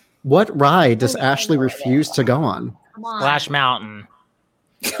 what ride does Ashley refuse to go on? Splash Mountain.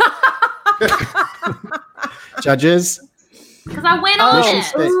 Judges? Because I went on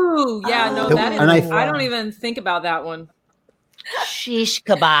it. Ooh, yeah, no, that is. I don't even think about that one. Shish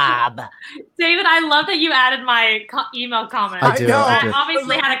kebab. David, I love that you added my email comment. I do. I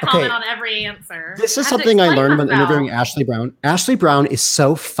obviously had a comment on every answer. This is something I learned when interviewing Ashley Brown. Ashley Brown is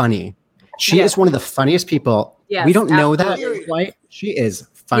so funny. She is one of the funniest people. Yes, we don't know that, right? She is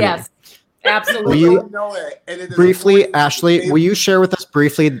funny. Yes, absolutely. Briefly, Ashley, will you share with us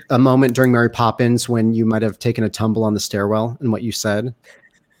briefly a moment during Mary Poppins when you might have taken a tumble on the stairwell and what you said?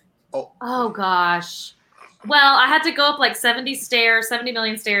 Oh gosh. Well, I had to go up like 70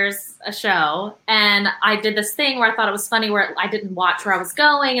 million stairs a show. And I did this thing where I thought it was funny where I didn't watch where I was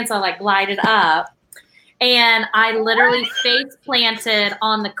going. And so I like glided up. And I literally face planted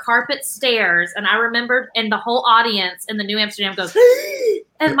on the carpet stairs. And I remembered, and the whole audience in the New Amsterdam goes,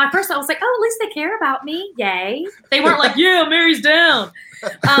 and my first thought was like, oh, at least they care about me. Yay. They weren't like, yeah, Mary's down.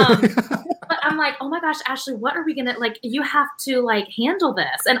 But I'm like, oh my gosh, Ashley, what are we gonna like? You have to like handle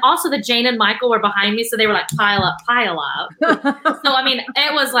this. And also the Jane and Michael were behind me, so they were like pile up. So I mean,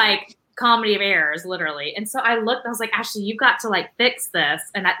 it was like comedy of errors, literally. And so I looked, I was like, Ashley, you got to like fix this.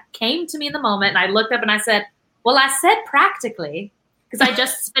 And that came to me in the moment. And I looked up and I said, well, I said practically, because I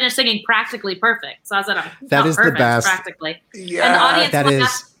just finished singing Practically Perfect. So I said, that is perfect, the best. Practically. Yeah, and the audience that went is.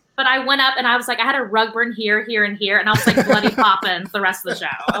 up, but I went up and I was like, I had a rug burn here, here, and here. And I was like, bloody Poppins the rest of the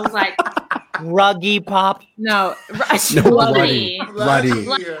show. I was like, Ruggy Pop. No, bloody. Oh, I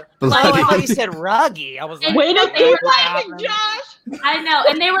thought you said ruggy. I was like, wait a minute, laughing, Josh. I know.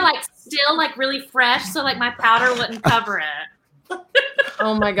 And they were like still like really fresh. So like my powder wouldn't cover it.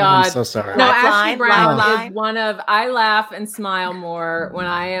 Oh my God. I'm so sorry. No, Lifeline, Ashley Brown lifeline. is one of, I laugh and smile more when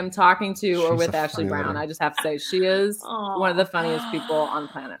I am talking to or She's with a Ashley funny Brown. woman. I just have to say, she is one of the funniest people on the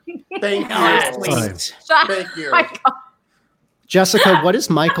planet. Thank you. Thank you. My God. Jessica, what is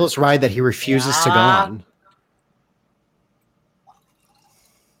Michael's ride that he refuses to go on?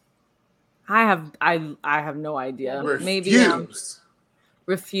 I have no idea. Refuse. Maybe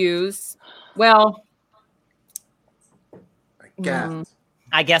refuse. Well,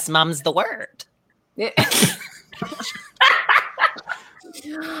 I guess mum's the word. The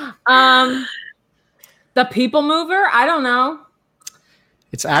People Mover. I don't know.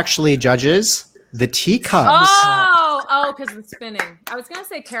 It's actually, judges, the teacups. Oh, because it's spinning. I was gonna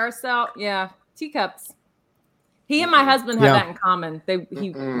say carousel. Yeah, teacups. He and my husband have that in common.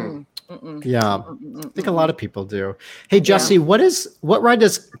 Yeah, I think a lot of people do. Hey, Jessie, what ride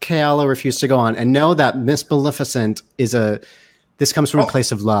does Keala refuse to go on? And know that Miss Maleficent this comes from a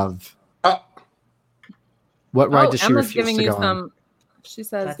place of love. What ride does she Emma's refuse giving to you go on? She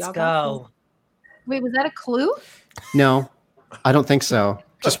says, Let's y'all go. Wait, was that a clue? No, I don't think so.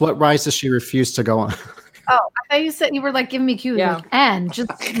 Just what rides does she refuse to go on? Oh, I thought you said you were like giving me cues. Yeah. Like, and just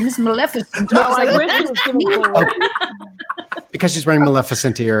Miss Maleficent. No, I wish you was giving me Because she's wearing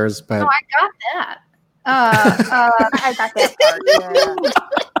Maleficent ears, but No, I got that. I got that part. Yeah.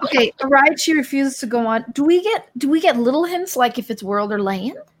 Okay, a ride she refuses to go on. Do we get little hints like if it's world or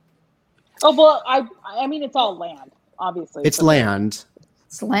land? Oh well, I mean it's all land, obviously. it's land.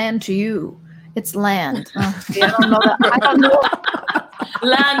 It's land to you. It's land. Oh, see, I don't know that. I don't know.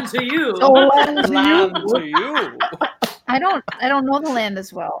 Land to you. Oh, land to Land you. to you. I don't know the land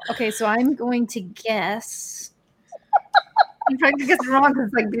as well. Okay, so I'm going to guess. I'm trying to guess wrong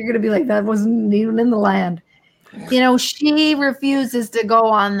because like you're gonna be like that wasn't even in the land. She refuses to go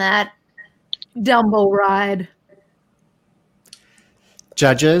on that Dumbo ride.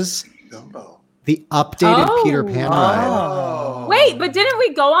 Judges, Dumbo. the updated Peter Pan ride. Oh. Wait, but didn't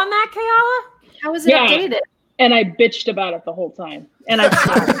we go on that, Keala? How was it Yeah. updated? And I bitched about it the whole time. And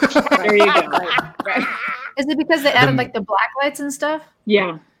there you go. Right. Is it because they added like the black lights and stuff?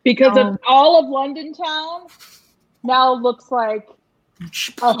 Yeah, because of all of London town now looks like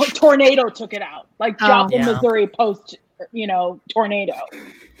a tornado took it out, like Joplin, Missouri post, tornado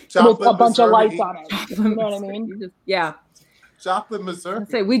with a bunch of lights on it. You know what I mean? Yeah. Joplin, Missouri.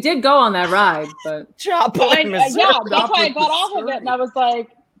 Say we did go on that ride, but Joplin, Missouri. Yeah, that's why I got off of it, and I was like,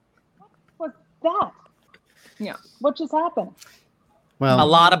 "What's that? Yeah, what just happened?" Well, a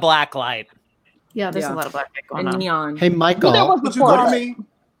lot of black light. Yeah, there's a lot of black light going and on. neon. Hey, Michael. Well, that was Would you go to before. me?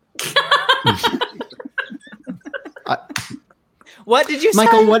 What did you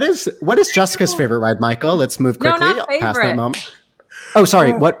Michael, say? what is Jessica's favorite ride, Michael? Let's move No, quickly not past that favorite. moment. Oh,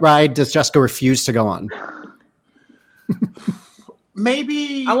 sorry. What ride does Jessica refuse to go on?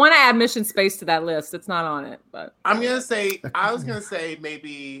 Maybe I want to add Mission Space to that list. It's not on it, but I was gonna say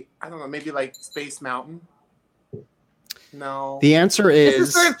maybe, I don't know, maybe like Space Mountain. No. The answer this is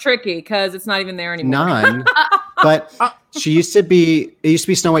is sort of tricky because it's not even there anymore. none. But it used to be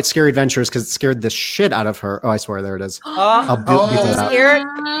Snow White's Scary Adventures because it scared the shit out of her. Oh, I swear, there it is. I'll beat that out.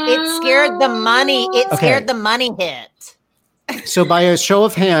 It scared the money. It scared the money hit. So by a show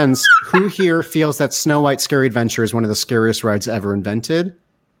of hands, who here feels that Snow White's Scary Adventure is one of the scariest rides ever invented?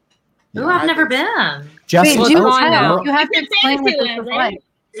 Ooh, I've never been. Jesse, Wait, you have to It's explain what this Fantasyland, is right? like.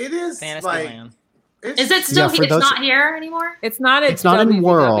 It is Fantasyland. Is it still? for It's those- not here anymore. It's not. It's not in WDW.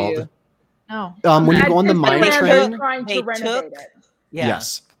 World. No. When you go on the mine Disneyland train, is trying to They renovate took- it, Yeah.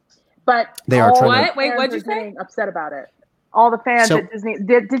 yes. but They are all trying the to- Wait, fans what'd are you say? getting upset about it. All the fans So- at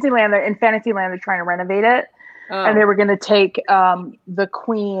Disneyland and Fantasyland are trying to renovate it. Oh. And they were going to take the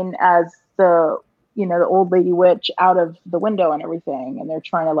queen as the old lady witch out of the window and everything, and they're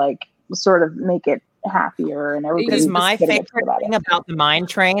trying to like sort of make it happier and everything. Because my favorite thing about the mine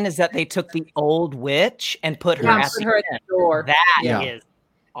train is that they took the old witch and put her at put her at the the door. That is Yeah.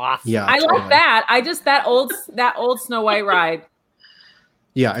 awesome. Yeah, I totally. like that. I just that old Snow White ride.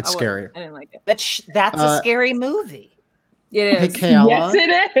 Yeah, it's I scary. didn't like it. That's a scary movie. It Hey, is. Keala, Yes, it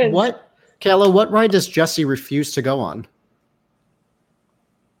is. Keala, what ride does Jessie refuse to go on?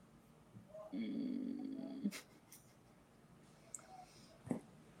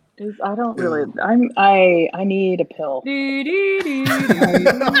 I don't really. I need a pill.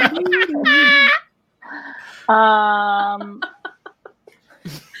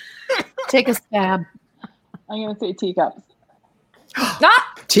 Take a stab. I'm gonna say teacups.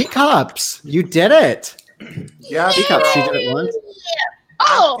 Teacups. You did it. Yeah, Teacups. She did it once.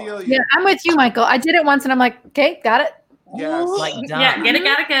 Oh, Yeah, I'm with you, Michael. I did it once, and I'm like, okay, got it. Yes. Like done. Yeah, get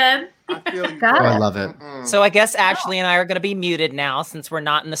it good. I feel you. Got Oh, I it. love it. Mm-mm. So I guess Ashley and I are going to be muted now since we're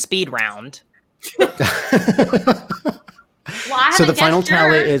not in the speed round. Well, I So the haven't final guessed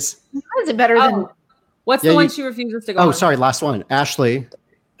tally yours. is. How is it better than? What's Yeah, the one you- she refuses to go Oh, on? sorry. Last one. Ashley.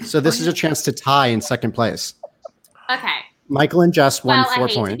 So this is a chance to tie in second place. Okay. Michael and Jess won Well, 4 I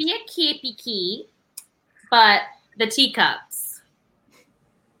hate points. to be a keepy key, but the teacups.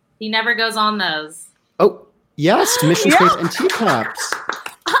 He never goes on those. Oh, yes. Mission Space and Teacups.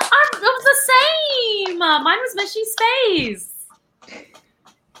 It was the same. Mine was Mission Space.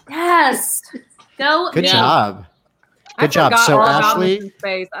 Yes. Go. Good me. job. I Good job. forgot So all about Ashley, Mission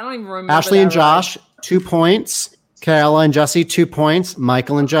Space. I don't even remember. Ashley and that ride. Josh, 2 points. Keala and Jessie, 2 points.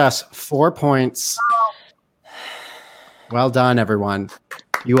 Michael and Jess, 4 points. Well done, everyone.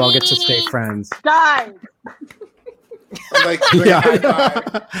 You all get to stay friends. guys. I'm like, Yeah. high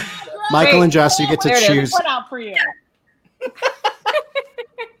five. Michael and Jess, you get to There it is. choose. Went out for you.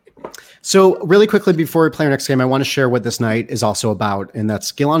 So really quickly before we play our next game, I want to share what this night is also about, and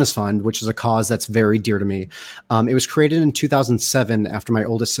that's Keala's Fund, which is a cause that's very dear to me. It was created in 2007 after my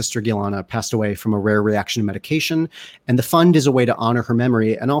oldest sister, Keala, passed away from a rare reaction to medication, and the fund is a way to honor her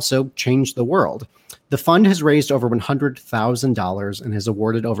memory and also change the world. The fund has raised over $100,000 and has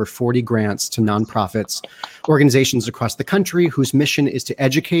awarded over 40 grants to nonprofits, organizations across the country whose mission is to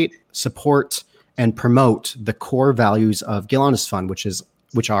educate, support, and promote the core values of Keala's Fund, which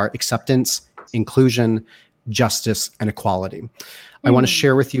are acceptance, inclusion, justice, and equality. I want to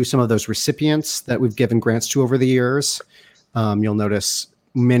share with you some of those recipients that we've given grants to over the years. You'll notice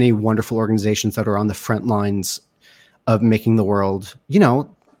many wonderful organizations that are on the front lines of making the world,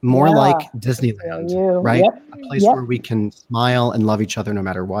 more like Disneyland, right? Yep. A place where we can smile and love each other no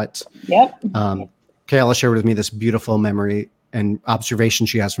matter what. Yep. Keala shared with me this beautiful memory and observation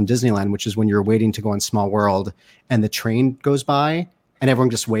she has from Disneyland, which is when you're waiting to go on Small World and the train goes by and everyone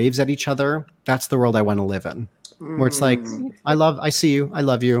just waves at each other. That's the world I want to live in, where it's like, I see you, I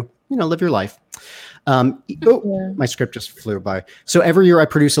love you, live your life. My script just flew by. So every year I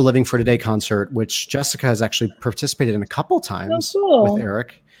produce a Living for Today concert, which Jessica has actually participated in a couple times with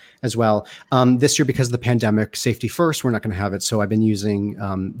Eric as well. This year, because of the pandemic, safety first, we're not going to have it. So I've been using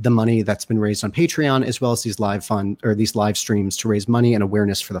the money that's been raised on Patreon, as well as these live streams to raise money and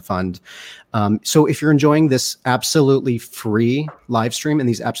awareness for the fund. So if you're enjoying this absolutely free live stream and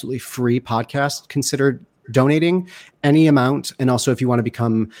these absolutely free podcasts, consider donating any amount. And also, if you want to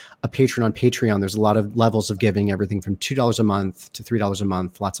become a patron on Patreon, there's a lot of levels of giving, everything from $2 a month to $3 a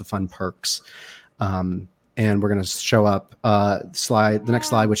month, lots of fun perks. And we're going to show up the next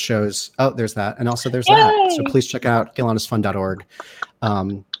slide, which shows, there's that. And also there's that. So please check out kealanasfund.org.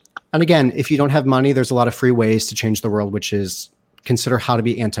 And again, if you don't have money, there's a lot of free ways to change the world, which is consider how to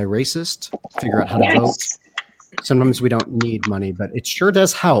be anti-racist, figure out how to vote. Sometimes we don't need money, but it sure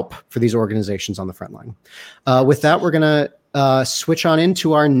does help for these organizations on the front line. With that, we're going to switch on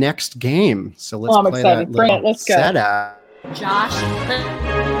into our next game. So let's play excited. that Bring it. Let's go. setup. Josh.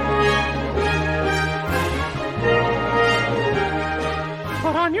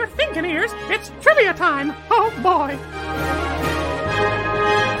 Put on your thinking ears. It's trivia time. Oh, boy.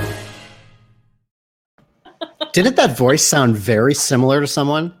 Didn't that voice sound very similar to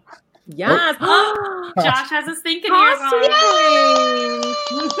someone? Yes. Josh has his thinking ears on.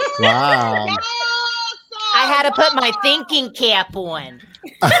 Wow. I had to put my thinking cap on.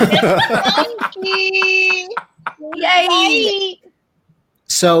 Yay!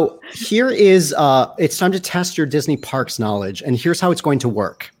 So here is, it's time to test your Disney parks knowledge. And here's how it's going to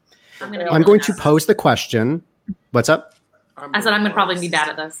work. I'm going to pose the question. What's up? I said I'm going to probably be bad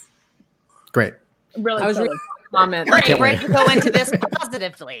at this. Great. Really, I was reading a comment. Great to go into this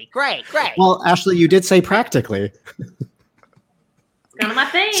positively. Great. Well, Ashley, you did say practically. It's kind of my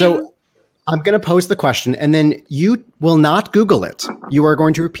thing. So I'm going to pose the question, and then you will not Google it. You are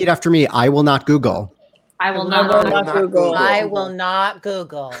going to repeat after me. I will not Google. I will not Google. I will not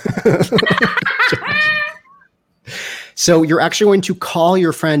Google. So you're actually going to call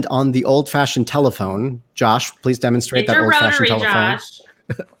your friend on the old-fashioned telephone. Josh, please demonstrate that old-fashioned telephone. Josh.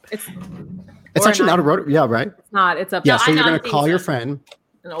 It's actually not a rotary. Yeah, right? It's not. It's a Yeah, so you're going to call your friend.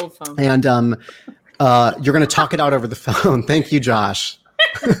 An old phone. And you're going to talk it out over the phone. Thank you, Josh.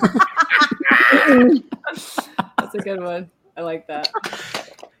 That's a good one. I like that.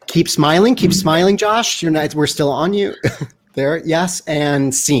 Keep smiling, Josh. We're still on you. There, yes,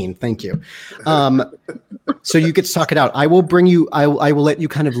 and scene. Thank you. So you get to talk it out. I will bring you. I will let you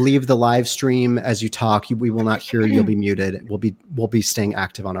kind of leave the live stream as you talk. We will not hear you. You'll be muted. We'll be staying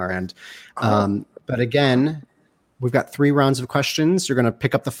active on our end. But again, we've got 3 rounds of questions. You're going to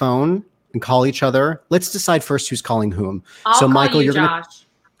pick up the phone and call each other. Let's decide first who's calling whom. I'll Michael, you're Josh.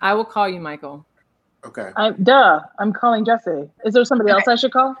 I will call you, Michael. Okay. I'm calling Jessie. Is there somebody else I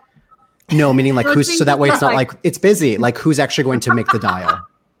should call? No, meaning like who's, so that way it's not like it's busy. Like who's actually going to make the dial.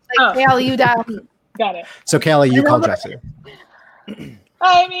 Keala, you dial. Got it. So Keala, you call Jessie.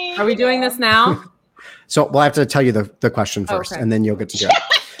 I mean, Are we doing this now? So we'll have to tell you the question first, Okay. and then you'll get to go.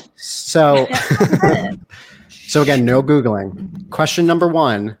 So, so again, no Googling. Question number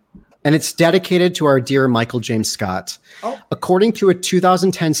 1, and it's dedicated to our dear Michael James Scott. According to a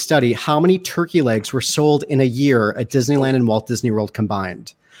 2010 study, how many turkey legs were sold in a year at Disneyland and Walt Disney World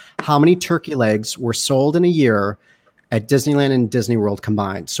combined? How many turkey legs were sold in a year at Disneyland and Disney World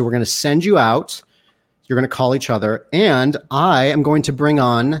combined? So we're going to send you out. You're going to call each other, and I am going to bring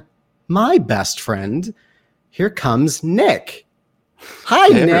on my best friend. Here comes Nick. Hi,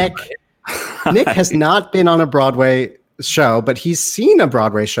 Nick. Nick has not been on a Broadway show, but he's seen a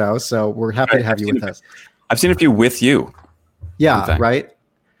Broadway show, so we're happy to have you with us. I've seen a few with you. Yeah, right.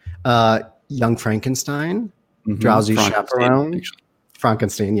 Young Frankenstein, Drowsy Chaperone.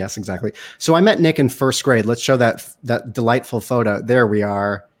 Frankenstein, yes, exactly. So I met Nick in first grade. Let's show that delightful photo. There we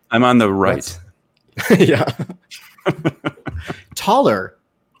are. I'm on the right. Yeah. Taller,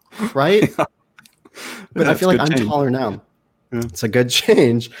 right? But I feel like I'm taller now. Yeah. It's a good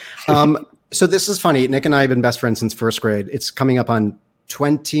change. So this is funny. Nick and I have been best friends since first grade. It's coming up on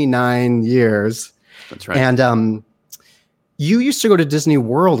 29 years. That's right. And you used to go to Disney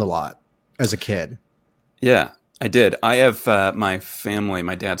World a lot as a kid. Yeah, I did. I have my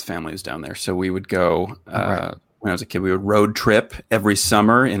dad's family is down there. So we would go, when I was a kid, we would road trip every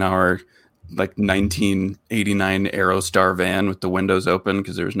summer in our 1989 Aerostar van with the windows open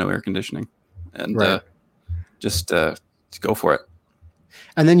because there was no air conditioning. And just go for it.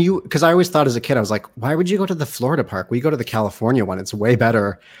 And then because I always thought as a kid, I was like, why would you go to the Florida park? We go to the California one. It's way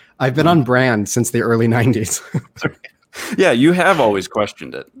better. I've been on brand since the early 90s. Yeah, you have always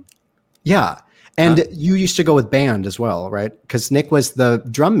questioned it. Yeah. And you used to go with band as well, right? Because Nick was the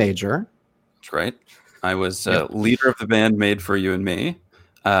drum major. That's right. I was leader of the band Made for You and Me.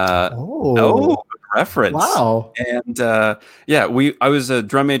 Reference. Wow. And I was a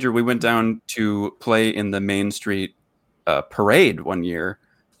drum major. We went down to play in the Main Street parade one year,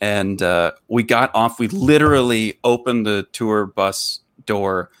 and we got off. We literally opened the tour bus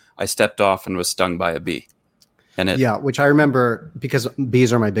door. I stepped off and was stung by a bee. And which I remember because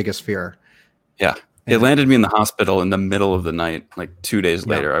bees are my biggest fear. Yeah. It landed me in the hospital in the middle of the night, 2 days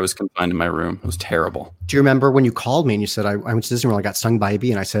later. I was confined in my room. It was terrible. Do you remember when you called me and you said, I went to Disney World, I got stung by a bee?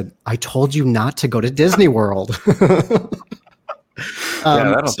 And I said, I told you not to go to Disney World.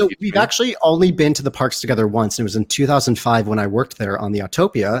 So we've actually only been to the parks together once. And it was in 2005 when I worked there on the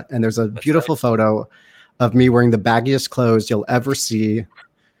Autopia. And there's a beautiful photo of me wearing the baggiest clothes you'll ever see.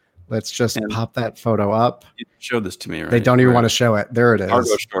 Let's just pop that photo up. You showed this to me, right? They don't even want to show it. There it is.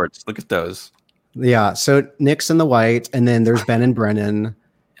 Cargo shorts. Look at those. Yeah. So Nick's in the white, and then there's Ben and Brennan.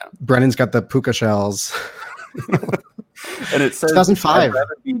 Yeah. Brennan's got the puka shells. And it says 2005. I'd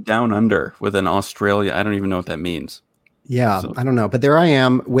rather be down under with an Australia. I don't even know what that means. Yeah, I don't know. But there I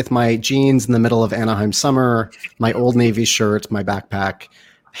am with my jeans in the middle of Anaheim summer, my Old Navy shirt, my backpack,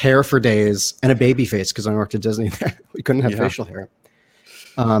 hair for days, and a baby face because I worked at Disney there. We couldn't have facial hair.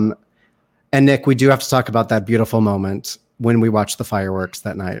 And Nick, we do have to talk about that beautiful moment when we watched the fireworks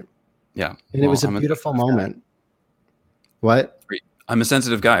that night. Yeah. And it was a beautiful moment. What? I'm a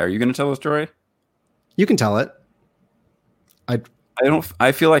sensitive guy. Are you going to tell the story? You can tell it.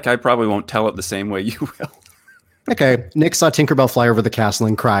 I feel like I probably won't tell it the same way you will. Okay. Nick saw Tinkerbell fly over the castle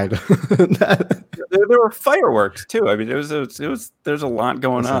and cried. There were fireworks too. I mean, there's a lot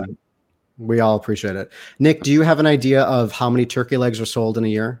going on. We all appreciate it. Nick, do you have an idea of how many turkey legs are sold in a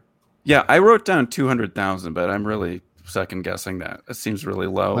year? Yeah, I wrote down 200,000, but I'm really second guessing that. It seems really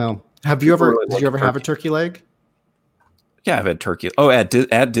low. Well, did you ever have a turkey leg? Yeah, I've had turkey. Oh, at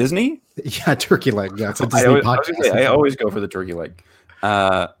Disney? Yeah, turkey leg. Yeah, it's a Disney podcast. I always go for the turkey leg.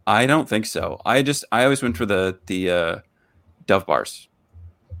 I don't think so. I always went for the Dove bars.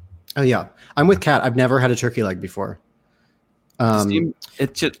 Oh yeah, I'm with Kat. I've never had a turkey leg before.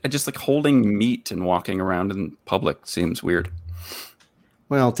 It's just like holding meat and walking around in public seems weird.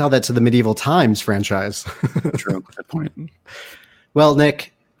 Well, tell that to the Medieval Times franchise. True. Good point. Well,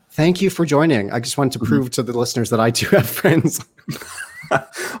 Nick, thank you for joining. I just wanted to prove to the listeners that I do have friends.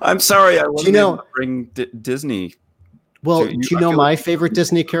 I'm sorry. I wasn't able to bring Disney. Well, do you know my favorite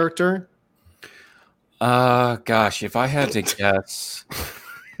Disney character? Gosh, if I had to guess.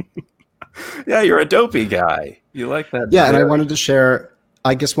 Yeah, you're a dopey guy. You like that. Yeah, and I wanted to share.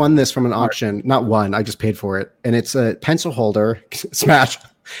 I just won this from an auction. Not one. I just paid for it. And it's a pencil holder. Smash.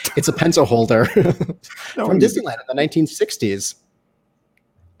 It's a pencil holder from Disneyland in the 1960s.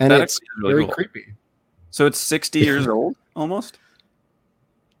 And it's really very creepy. So it's 60 years old almost?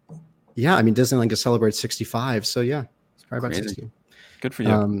 Yeah, I mean, Disneyland just celebrates 65. So yeah, it's probably about 60. Good for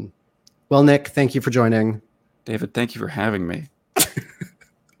you. Well, Nick, thank you for joining. David, thank you for having me.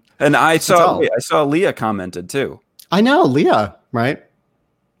 And I saw Leah commented too. I know, Leah, right?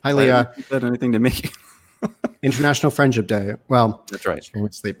 Hi, Leah. I haven't said anything to me. International Friendship Day. Well, that's right.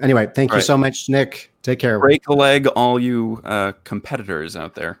 Sleep. Anyway, thank you so much, Nick. Take care. Break a leg, all you competitors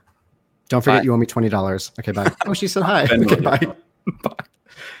out there. Don't forget you owe me $20. Okay, bye. Oh, she said hi. Okay, bye. Bye.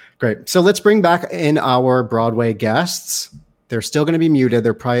 Great. So let's bring back in our Broadway guests. They're still going to be muted.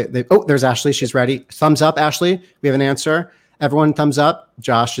 There's Ashley. She's ready. Thumbs up, Ashley. We have an answer. Everyone, thumbs up.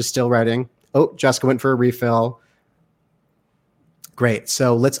 Josh is still writing. Oh, Jessica went for a refill. Great.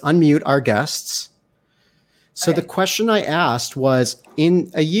 So let's unmute our guests. So the question I asked was,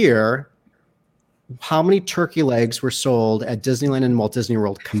 in a year, how many turkey legs were sold at Disneyland and Walt Disney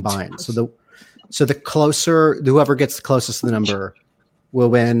World combined? So the closer, whoever gets the closest to the number will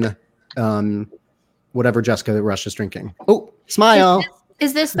win whatever Jessica Rush is drinking. Oh, smile.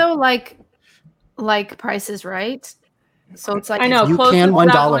 Is this though like Price is Right? So it's like I know you can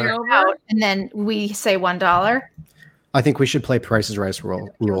 $1, and then we say $1. I think we should play Price is Right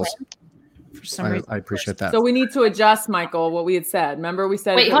rules. For some reason, I appreciate that. So we need to adjust, Michael, what we had said. Remember we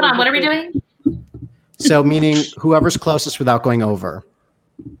said. Wait, hold on. What are we doing? So meaning whoever's closest without going over.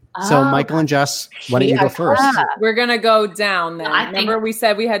 So Michael and Jess, why don't you go first? We're gonna go down then. I Remember we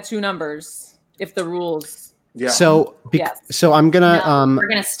said we had 2 numbers. If the rules. Yeah. So so I'm gonna we're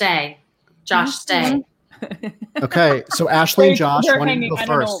gonna stay. Josh, stay. Okay. So Ashley and Josh, why don't you go I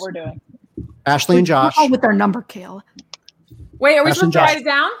don't know first? what we're doing. Ashley and Josh. Oh, with our number, Kale. Wait, are we Ashley and supposed to write Josh. it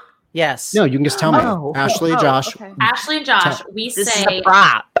down? Yes. No, you can just tell me. Ashley, Josh. Okay. Ashley and Josh, we This is say a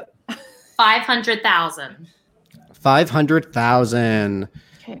prop. 500,000. 500,000.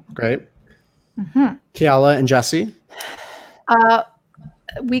 Okay. Great. Mm-hmm. Keala and Jessie.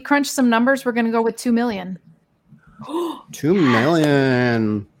 We crunched some numbers. We're going to go with 2 million. 2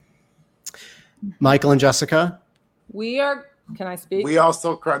 million. Michael and Jessica. Can I speak? We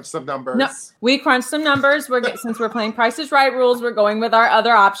also crunched some numbers. No, we crunched some numbers. Since we're playing Price is Right rules, we're going with our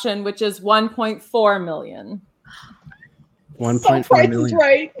other option, which is 1.4 million. 1.4 million. Is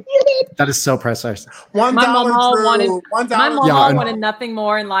right. That is so precise. $1 My mom Drew. wanted nothing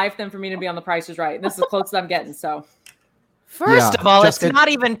more in life than for me to be on the Price is Right. This is the closest I'm getting. So, First of all, it's not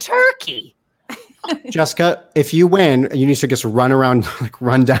even turkey. Jessica, if you win, you need to just run around, like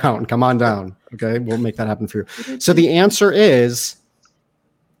run down. Come on down. Okay, we'll make that happen for you. So the answer is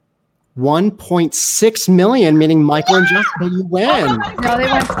 1.6 million, meaning Michael and Jessica, you win. No, they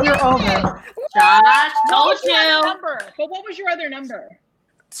went clear over. Josh, told you. But what was your other number?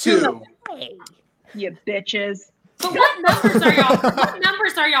 2. You bitches. But what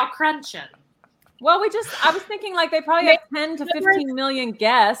numbers are y'all crunching? well, I was thinking like they probably have 10 to 15 million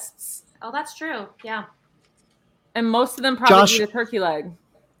guests. Oh, that's true. Yeah. And most of them probably Josh, eat a turkey leg.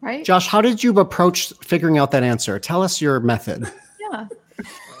 Right? Josh, how did you approach figuring out that answer? Tell us your method. Yeah.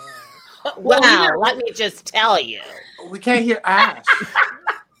 Well, let me just tell you. We can't hear Ash.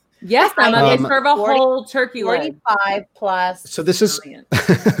 Yes, Emma, they serve a whole turkey leg. 45 plus. So this is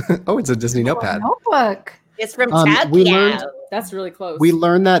oh, it's a Disney notepad. Notebook. It's from we learned that's really close. We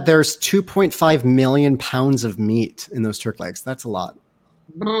learned that there's 2.5 million pounds of meat in those turkey legs. That's a lot.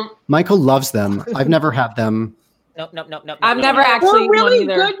 Michael loves them. I've never had them. Nope. I've never actually They're really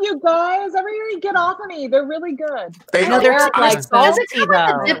one either. good, you guys. Every year you get off of me. They're really good. They they're like Does salty it come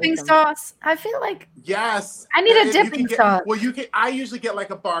with a dipping sauce? I feel like Yes. I need a You dipping can sauce. Well, you can. I usually get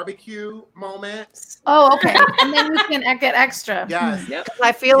like a barbecue moment. Oh, okay. And then you can get extra. Yes.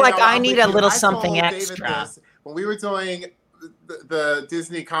 I feel like I I'm need with a you. little I something told David extra. this when we were doing the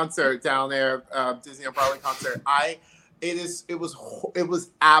Disney concert down there, Disney on Broadway concert. It was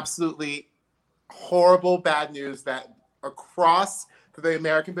absolutely horrible bad news that across the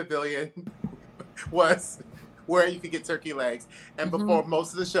American Pavilion was where you could get turkey legs. And before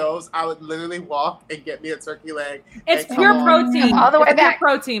most of the shows, I would literally walk and get me a turkey leg. It's pure protein. All the way It's pure back.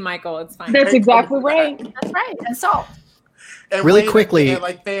 protein, Michael. It's fine. That's exactly right. That's right. And salt. And Really waiting, quickly- and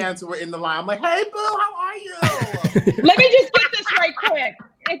like fans who were in the line. I'm like, hey, boo, how are you? Let me just get this right quick.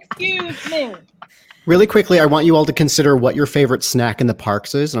 Excuse me. Really quickly, I want you all to consider what your favorite snack in the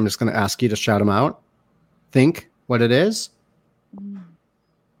parks is. And I'm just going to ask you to shout them out. Think what it is.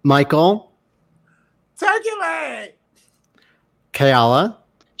 Michael. Turkey leg. Keala.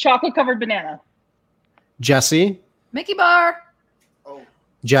 Chocolate covered banana. Jesse. Mickey bar.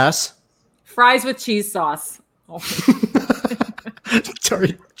 Jess. Fries with cheese sauce. Oh.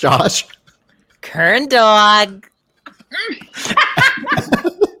 Sorry, Josh. Kern dog.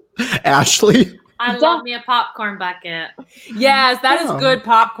 Ashley. I love me a popcorn bucket. Yes, that is good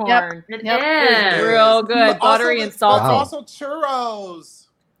popcorn. It It's is. real good, buttery and salty. Also churros.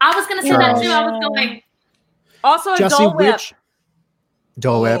 I was gonna say that too. I was going. Also, a Jesse, Dole Whip. which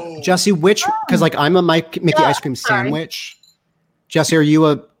Dole Whip? Jesse, which? Because like I'm a Mickey ice cream sandwich. Jesse, are you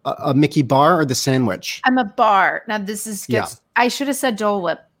a Mickey bar or the sandwich? I'm a bar. Now this is I should have said Dole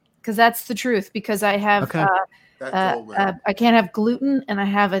Whip because that's the truth. Because I have I can't have gluten and I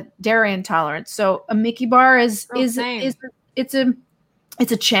have a dairy intolerance. So a Mickey bar is it's a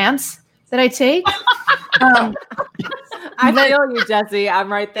chance that I take. I feel you, Jesse.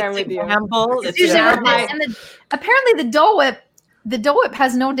 I'm right there with you. It's usually with this. And apparently the Dole Whip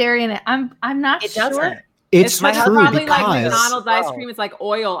has no dairy in it. I'm not sure. It's my true probably like because McDonald's ice cream. It's like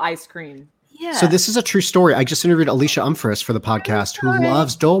oil ice cream. Yeah. So this is a true story. I just interviewed Alicia Umphris for the podcast, who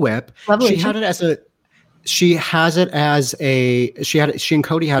loves Dole Whip. Lovely. She and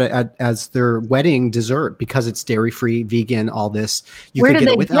Cody had it as their wedding dessert because it's dairy-free, vegan, all this. You Where could did get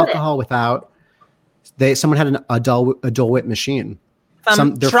they it with get alcohol, without. Someone had a Dole Whip machine. Their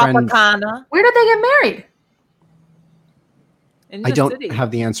Tropicana. Where did they get married? I don't have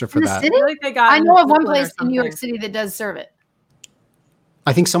the answer for that. City? I know of one place in New York City that does serve it.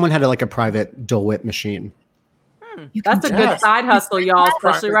 I think someone had like a private Dole Whip machine. That's a good side hustle, y'all,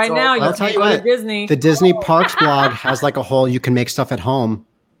 especially right now. I'll tell you go to what, Disney. the Disney Parks blog has like a whole, you can make stuff at home.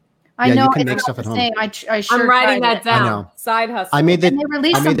 I know, you can it's make not stuff at the home. same. I sure I'm writing tried that it. down. I know. Side hustle. I made the And they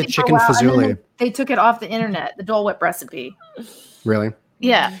released something for a chicken while, and then fazouli. they took it off the internet, the Dole Whip recipe. Really?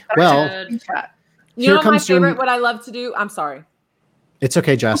 Yeah. Well, you here know my comes your- favorite, what I love to do? I'm sorry. It's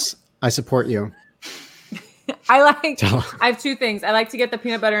okay, Jess. I support you. I have two things. I like to get the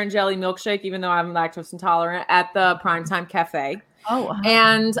peanut butter and jelly milkshake, even though I'm lactose intolerant, at the Primetime Cafe. Oh.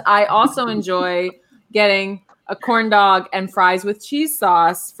 And I also enjoy getting a corn dog and fries with cheese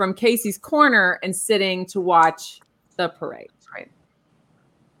sauce from Casey's Corner and sitting to watch the parade. Right.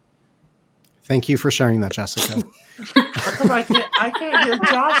 Thank you for sharing that, Jessica. I can't hear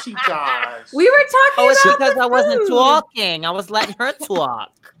Joshy Josh. We were talking it's about because the I wasn't food. talking. I was letting her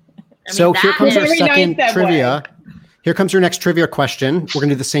talk. So here comes our Very nice second that trivia. Here comes your next trivia question. We're going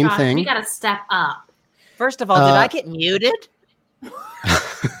to do the same Gosh, thing. We got to step up. First of all, did I get muted?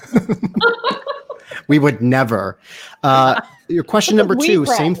 We would never. Your question number We 2,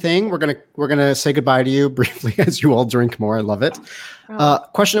 prep. same thing. We're gonna say goodbye to you briefly as you all drink more. I love it.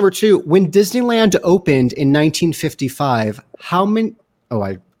 Question number 2: when Disneyland opened in 1955, how many? Oh,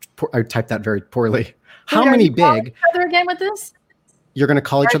 I typed that very poorly. How many big? Other again with this? You're gonna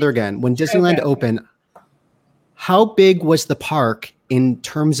call each other again. When Disneyland opened, how big was the park in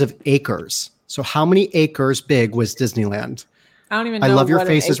terms of acres? So how many acres big was Disneyland? I don't even know. I love your what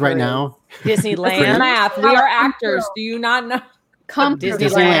an faces acre right is. now. Disneyland. Math. We are actors. Do you not know? Come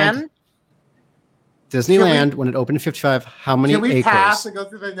Disneyland. Disneyland, when it opened in 55, how many Can we acres? pass and go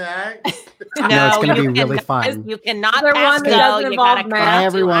to the next? No, it's going to you be really cannot- fun. You cannot Is there pass one that go. doesn't You gotta involve math? count Bye,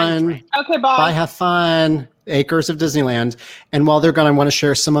 everyone. 200. Okay, bye. Bye, have fun. Acres of Disneyland. And while they're gone, I want to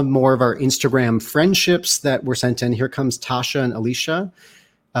share some of more of our Instagram friendships that were sent in. Here comes Tasha and Alicia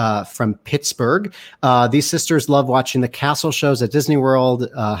from Pittsburgh. These sisters love watching the castle shows at Disney World,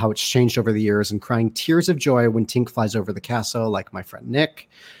 how it's changed over the years, and crying tears of joy when Tink flies over the castle, like my friend Nick.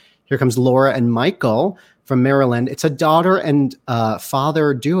 Here comes Laura and Michael from Maryland. It's a daughter and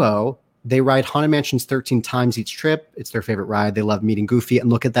father duo. They ride Haunted Mansions 13 times each trip. It's their favorite ride. They love meeting Goofy. And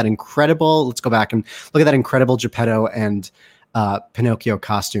look at that incredible, let's go back and look at that incredible Geppetto and Pinocchio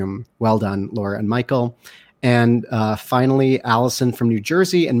costume. Well done, Laura and Michael. And finally, Allison from New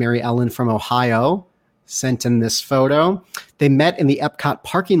Jersey and Mary Ellen from Ohio sent in this photo. They met in the Epcot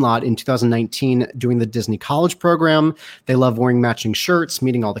parking lot in 2019 doing the Disney College program. They love wearing matching shirts,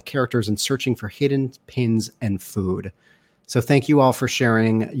 meeting all the characters, and searching for hidden pins and food. So thank you all for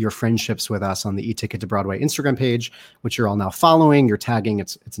sharing your friendships with us on the E-Ticket to Broadway Instagram page, which you're all now following. You're tagging.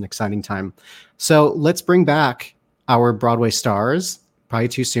 It's an exciting time. So let's bring back our Broadway stars. Probably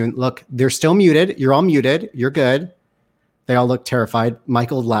too soon. Look, they're still muted. You're all muted. You're good. They all look terrified.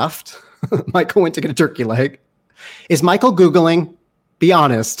 Michael left. Michael went to get a turkey leg. Is Michael Googling? Be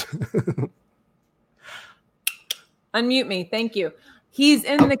honest. Unmute me. Thank you. He's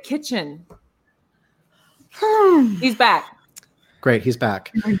in the kitchen. He's back. Great. He's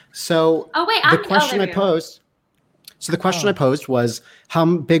back. So the question I posed. So the question I posed was, how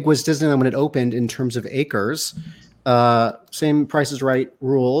big was Disneyland when it opened in terms of acres? Same Price is Right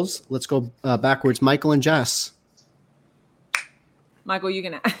rules. Let's go backwards. Michael and Jess. Michael, you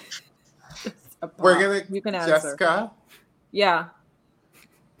can. You can answer. Jessica. Yeah.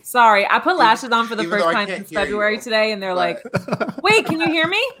 Sorry, I put lashes on for the Even first though I time can't since hear February you. today, and they're like, "Wait, can you hear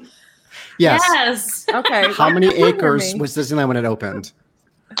me?" Yes. Okay. How many Why can't you hear acres me? was Disneyland when it opened?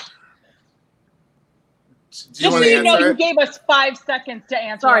 Just so you know, you gave us 5 seconds to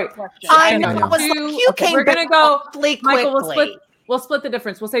answer that question. I know. know. You came We're gonna back go. awfully Michael, quickly. we'll split the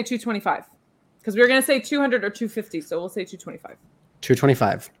difference. We'll say 225 because we were gonna say 200 or 250, so we'll say 225.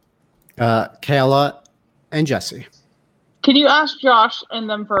 225. Keala and Jessie. Can you ask Josh and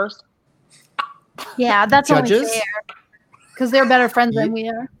them first? Yeah, that's only Judges? fair. Because they're better friends than we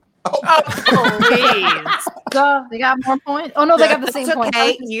are. Please. So they got more points. Oh no, they got the same It's points.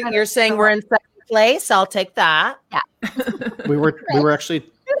 okay. You're saying we're in second place. I'll take that. Yeah. We were actually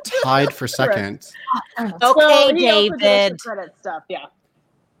tied for second. Okay, Well, he also did David. the credit stuff. Yeah.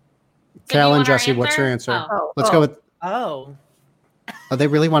 Keala and want our Jessie, what's your answer? answer? Oh. Let's go with. Oh. Oh, they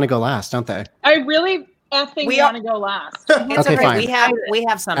really want to go last, don't they? I really effing want to go last. It's Okay, fine. We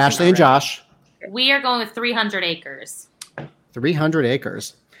have something. Ashley and Josh. We are going with 300 acres. 300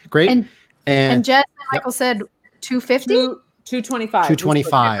 acres. Great. And Jess and Michael said 250? 225.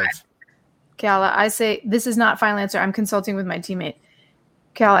 225. Keala, I say this is not final answer. I'm consulting with my teammate.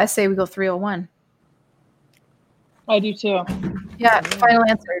 Keala, I say we go 301. I do too. Yeah, final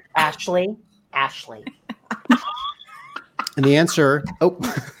answer. Ashley. And the answer,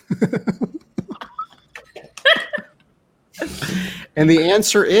 and the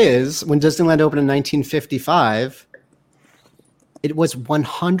answer is, when Disneyland opened in 1955, it was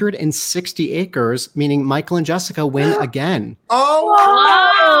 160 acres, meaning Michael and Jessica win again. Oh,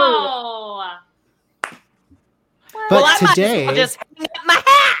 wow. But today, just hang up my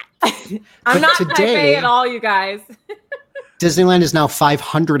hat. I'm not today, Taipei at all, you guys. Disneyland is now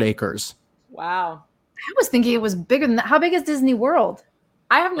 500 acres. Wow. I was thinking it was bigger than that. How big is Disney World?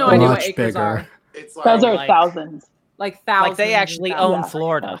 I have no idea what Much acres bigger. are. It's Those are thousands. Like thousands. Like they actually own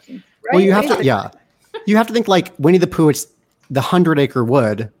Florida. Right? Well, you have to, you have to think like Winnie the Pooh. It's the 100-acre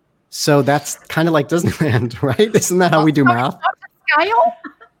wood, so that's kind of like Disneyland, right? Isn't that how we do math? Kyle?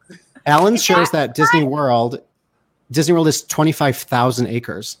 Alan shows that Disney World is 25,000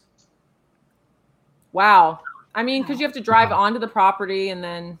 acres. Wow. I mean, because you have to drive onto the property and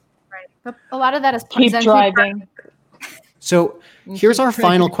then. Right. But a lot of that is Keep driving. So here's our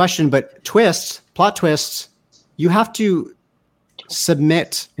final question, but plot twists, you have to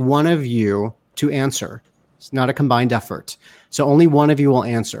submit one of you to answer. It's not a combined effort. So only one of you will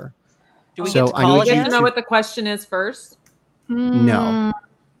answer. Do we So get to I call need You you have to know to, what the question is first. no.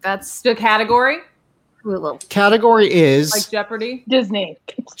 That's The category, a little. Category is, like Jeopardy. Disney.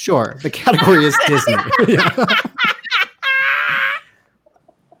 sure, the category is Disney. Yeah.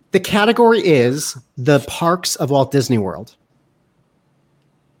 The category is the parks of Walt Disney World.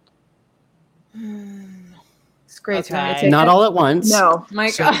 It's great. Okay. So I'm gonna take Not it. all at once. No.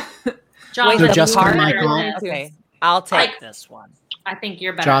 Mike, So- Josh, So the Jessica park- and Michael. Okay, I'll take this one. I think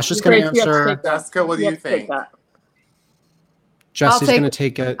you're better. Josh is going to Grace, you have to answer. take that. Jessica, what do you have to take think? that. Jesse's take- going to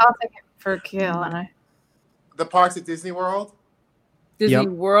take it. I'll take it for Keala and I. The parks at Disney World? Disney Yep.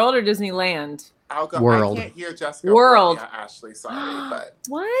 World or Disneyland? I'll go. World. I can't hear Jessica. World. Yeah, Ashley, sorry, but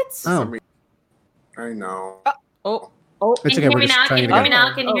What? Oh, I know. Oh, it's Can okay. you hear We're me just now? Can trying you to hear me get.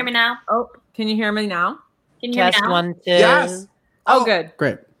 now? Can you hear me now? oh, can you hear me now? Can you hear me Test now? 1, 2. Yes. Oh, good.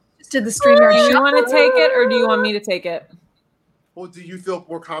 Great. Just did the StreamYard Do you shot. want to take it or do you want me to take it? Well, do you feel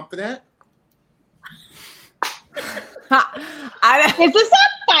more confident? Is this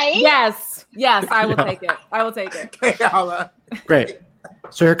a fight? Yes, I will take it. I will take it. Keala. Great.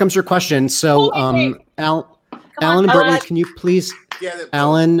 So here comes your question. So, Alan and Brittany, can you please, Get it.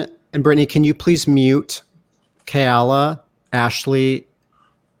 Alan and Brittany, can you please mute Keala, Ashley,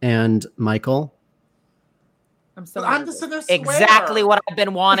 and Michael? I'm so I'm just gonna swear. Exactly what I've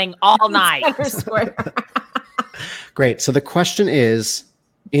been wanting all night. Great. So the question is,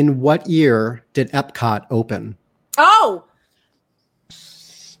 in what year did Epcot open? Oh,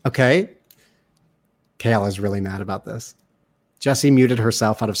 Okay. Keala's really mad about this. Jessie muted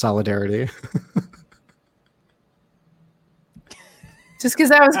herself out of solidarity. Just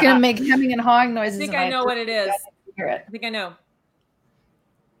because I was going to make hemming and hawing I noises. think and I know what it is. hear it. I think I know.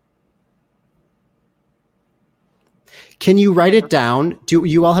 Can you write it down? Do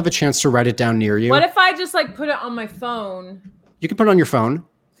you all have a chance to write it down near you? What if I just like put it on my phone You can put it on your phone.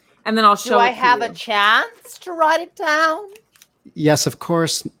 and then I'll show Do I it to have you? a chance to write it down? Yes, of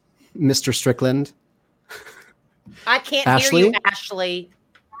course, Mr. Strickland. I can't Ashley? hear you, Ashley.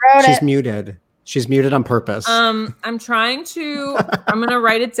 She's muted. She's muted on purpose. I'm trying to. I'm gonna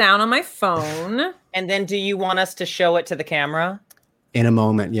write it down on my phone. And then do you want us to show it to the camera? In a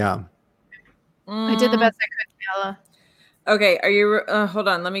moment, yeah. I did the best I could, Keala. Okay, are you? Hold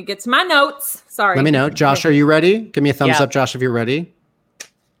on. Let me get to my notes. Sorry. Let me know. Josh, are you ready? Give me a thumbs Yeah. up, Josh, if you're ready.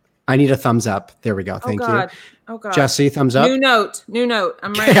 I need a thumbs up. There we go. Thank you. Oh God. Jesse, thumbs up. New note.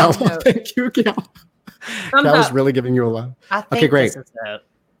 I'm writing a Keala, note. thank you, Keala. Thumbs Keala's up. really giving you a love. I think Okay, great. this is it.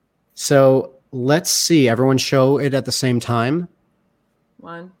 So let's see. Everyone show it at the same time.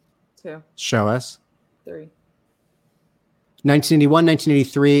 1, 2, Show us. 3. 1981,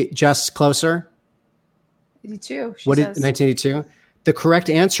 1983. Jess, closer. 82. What is 1982? The correct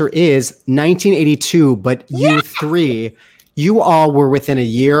answer is 1982, but you three, you all were within a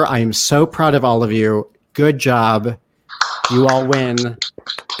year. I am so proud of all of you. Good job. You all win.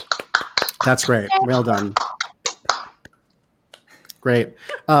 That's great. Well done. Great.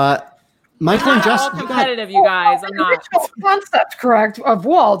 Michael and Jess, all competitive, you guys. I'm not. The concept, correct, of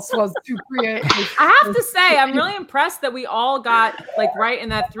waltz was to create. I have to say, I'm really impressed that we all got like right in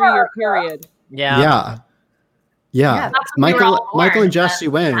that 3-year period. Yeah. Michael and Jess,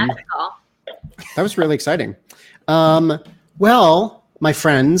 you win. That was really exciting. Well, my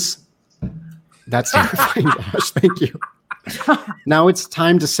friends, that's terrifying, Josh. Thank you. Now it's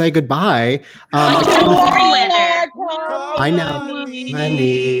time to say goodbye. I know.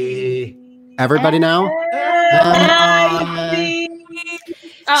 Money. Everybody now?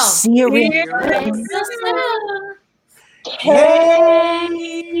 See you around.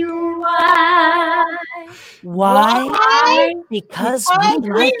 Why? Because we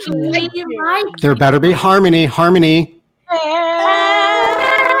like you. There better be harmony.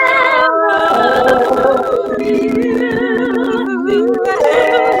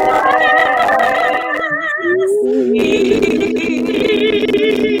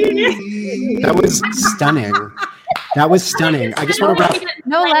 That was stunning. I just want to wrap.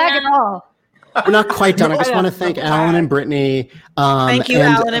 No lag at all. We're not quite done. I just want to thank Alan and Brittany. Thank you,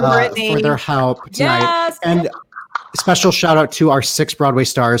 Alan and Brittany, for their help tonight. Yes. And special shout out to our 6 Broadway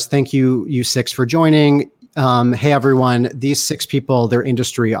stars. Thank you, you 6, for joining. Hey everyone, these 6 people, our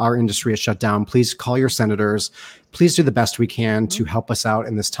industry is shut down. Please call your senators. Please do the best we can to help us out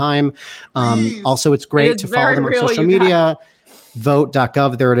in this time. Also, it's great to follow them on social media.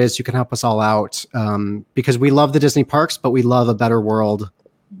 Vote.gov. There it is. You can help us all out because we love the Disney parks, but we love a better world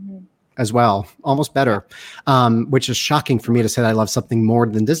as well, almost better, which is shocking for me to say that I love something more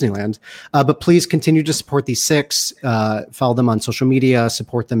than Disneyland. But please continue to support these 6, follow them on social media,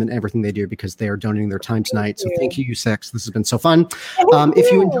 support them in everything they do because they are donating their time tonight. So thank you, you 6. This has been so fun.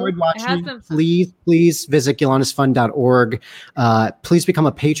 If you enjoyed watching, please visit GillanisFund.org. Please become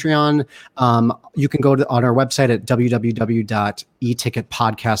a Patreon. You can go on our website at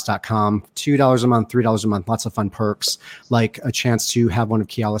www.eticketpodcast.com. $2 a month, $3 a month, lots of fun perks, like a chance to have one of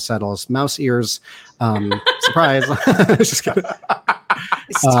Keala Settle's mouse ears. Surprise. Just kidding.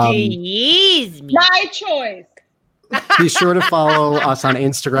 My choice. Be sure to follow us on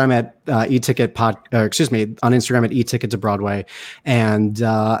Instagram at on Instagram at eTicket to Broadway. And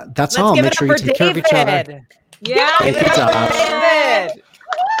that's all. Make sure you take care of each other. Yeah. Thank you, Josh.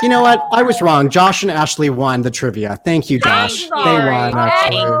 You know what? I was wrong. Josh and Ashley won the trivia. Thank you, Josh. They won,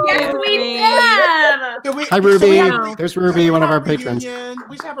 actually. Yes, we did. Hi, Ruby. There's Ruby, one of our patrons.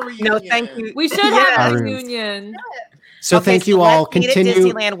 We should have a reunion. No, thank you. We should have a reunion. So thank you all. Let's meet at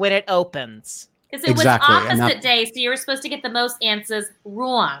Continue. Disneyland when it opens. Because it was opposite day, so you were supposed to get the most answers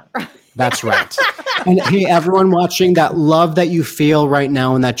wrong. That's right. And hey, everyone watching, that love that you feel right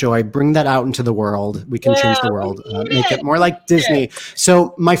now and that joy, bring that out into the world. We can change the world, make it more like Disney.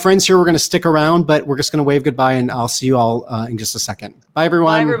 So my friends here, we're going to stick around, but we're just going to wave goodbye, and I'll see you all in just a second. Bye,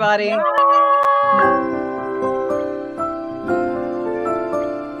 everyone. Bye, everybody.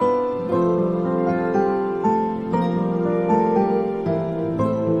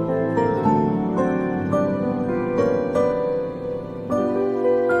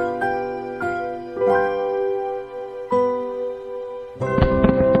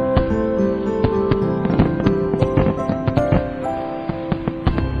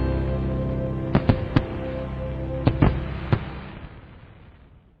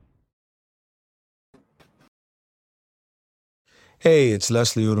 Hey, it's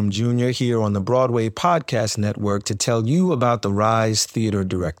Leslie Odom Jr. here on the Broadway Podcast Network to tell you about the Rise Theater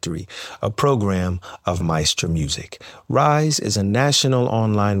Directory, a program of Maestro Music. Rise is a national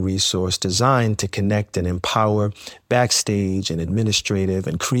online resource designed to connect and empower backstage and administrative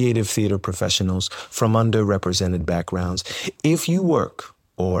and creative theater professionals from underrepresented backgrounds. If you work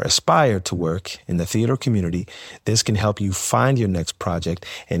or aspire to work in the theater community, this can help you find your next project.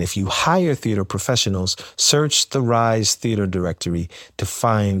 And if you hire theater professionals, search the Rise Theater Directory to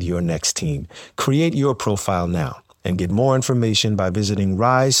find your next team. Create your profile now and get more information by visiting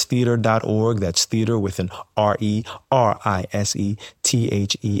risetheater.org. That's theater with an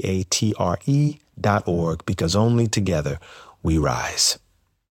RERISETHEATRE.org, because only together we rise.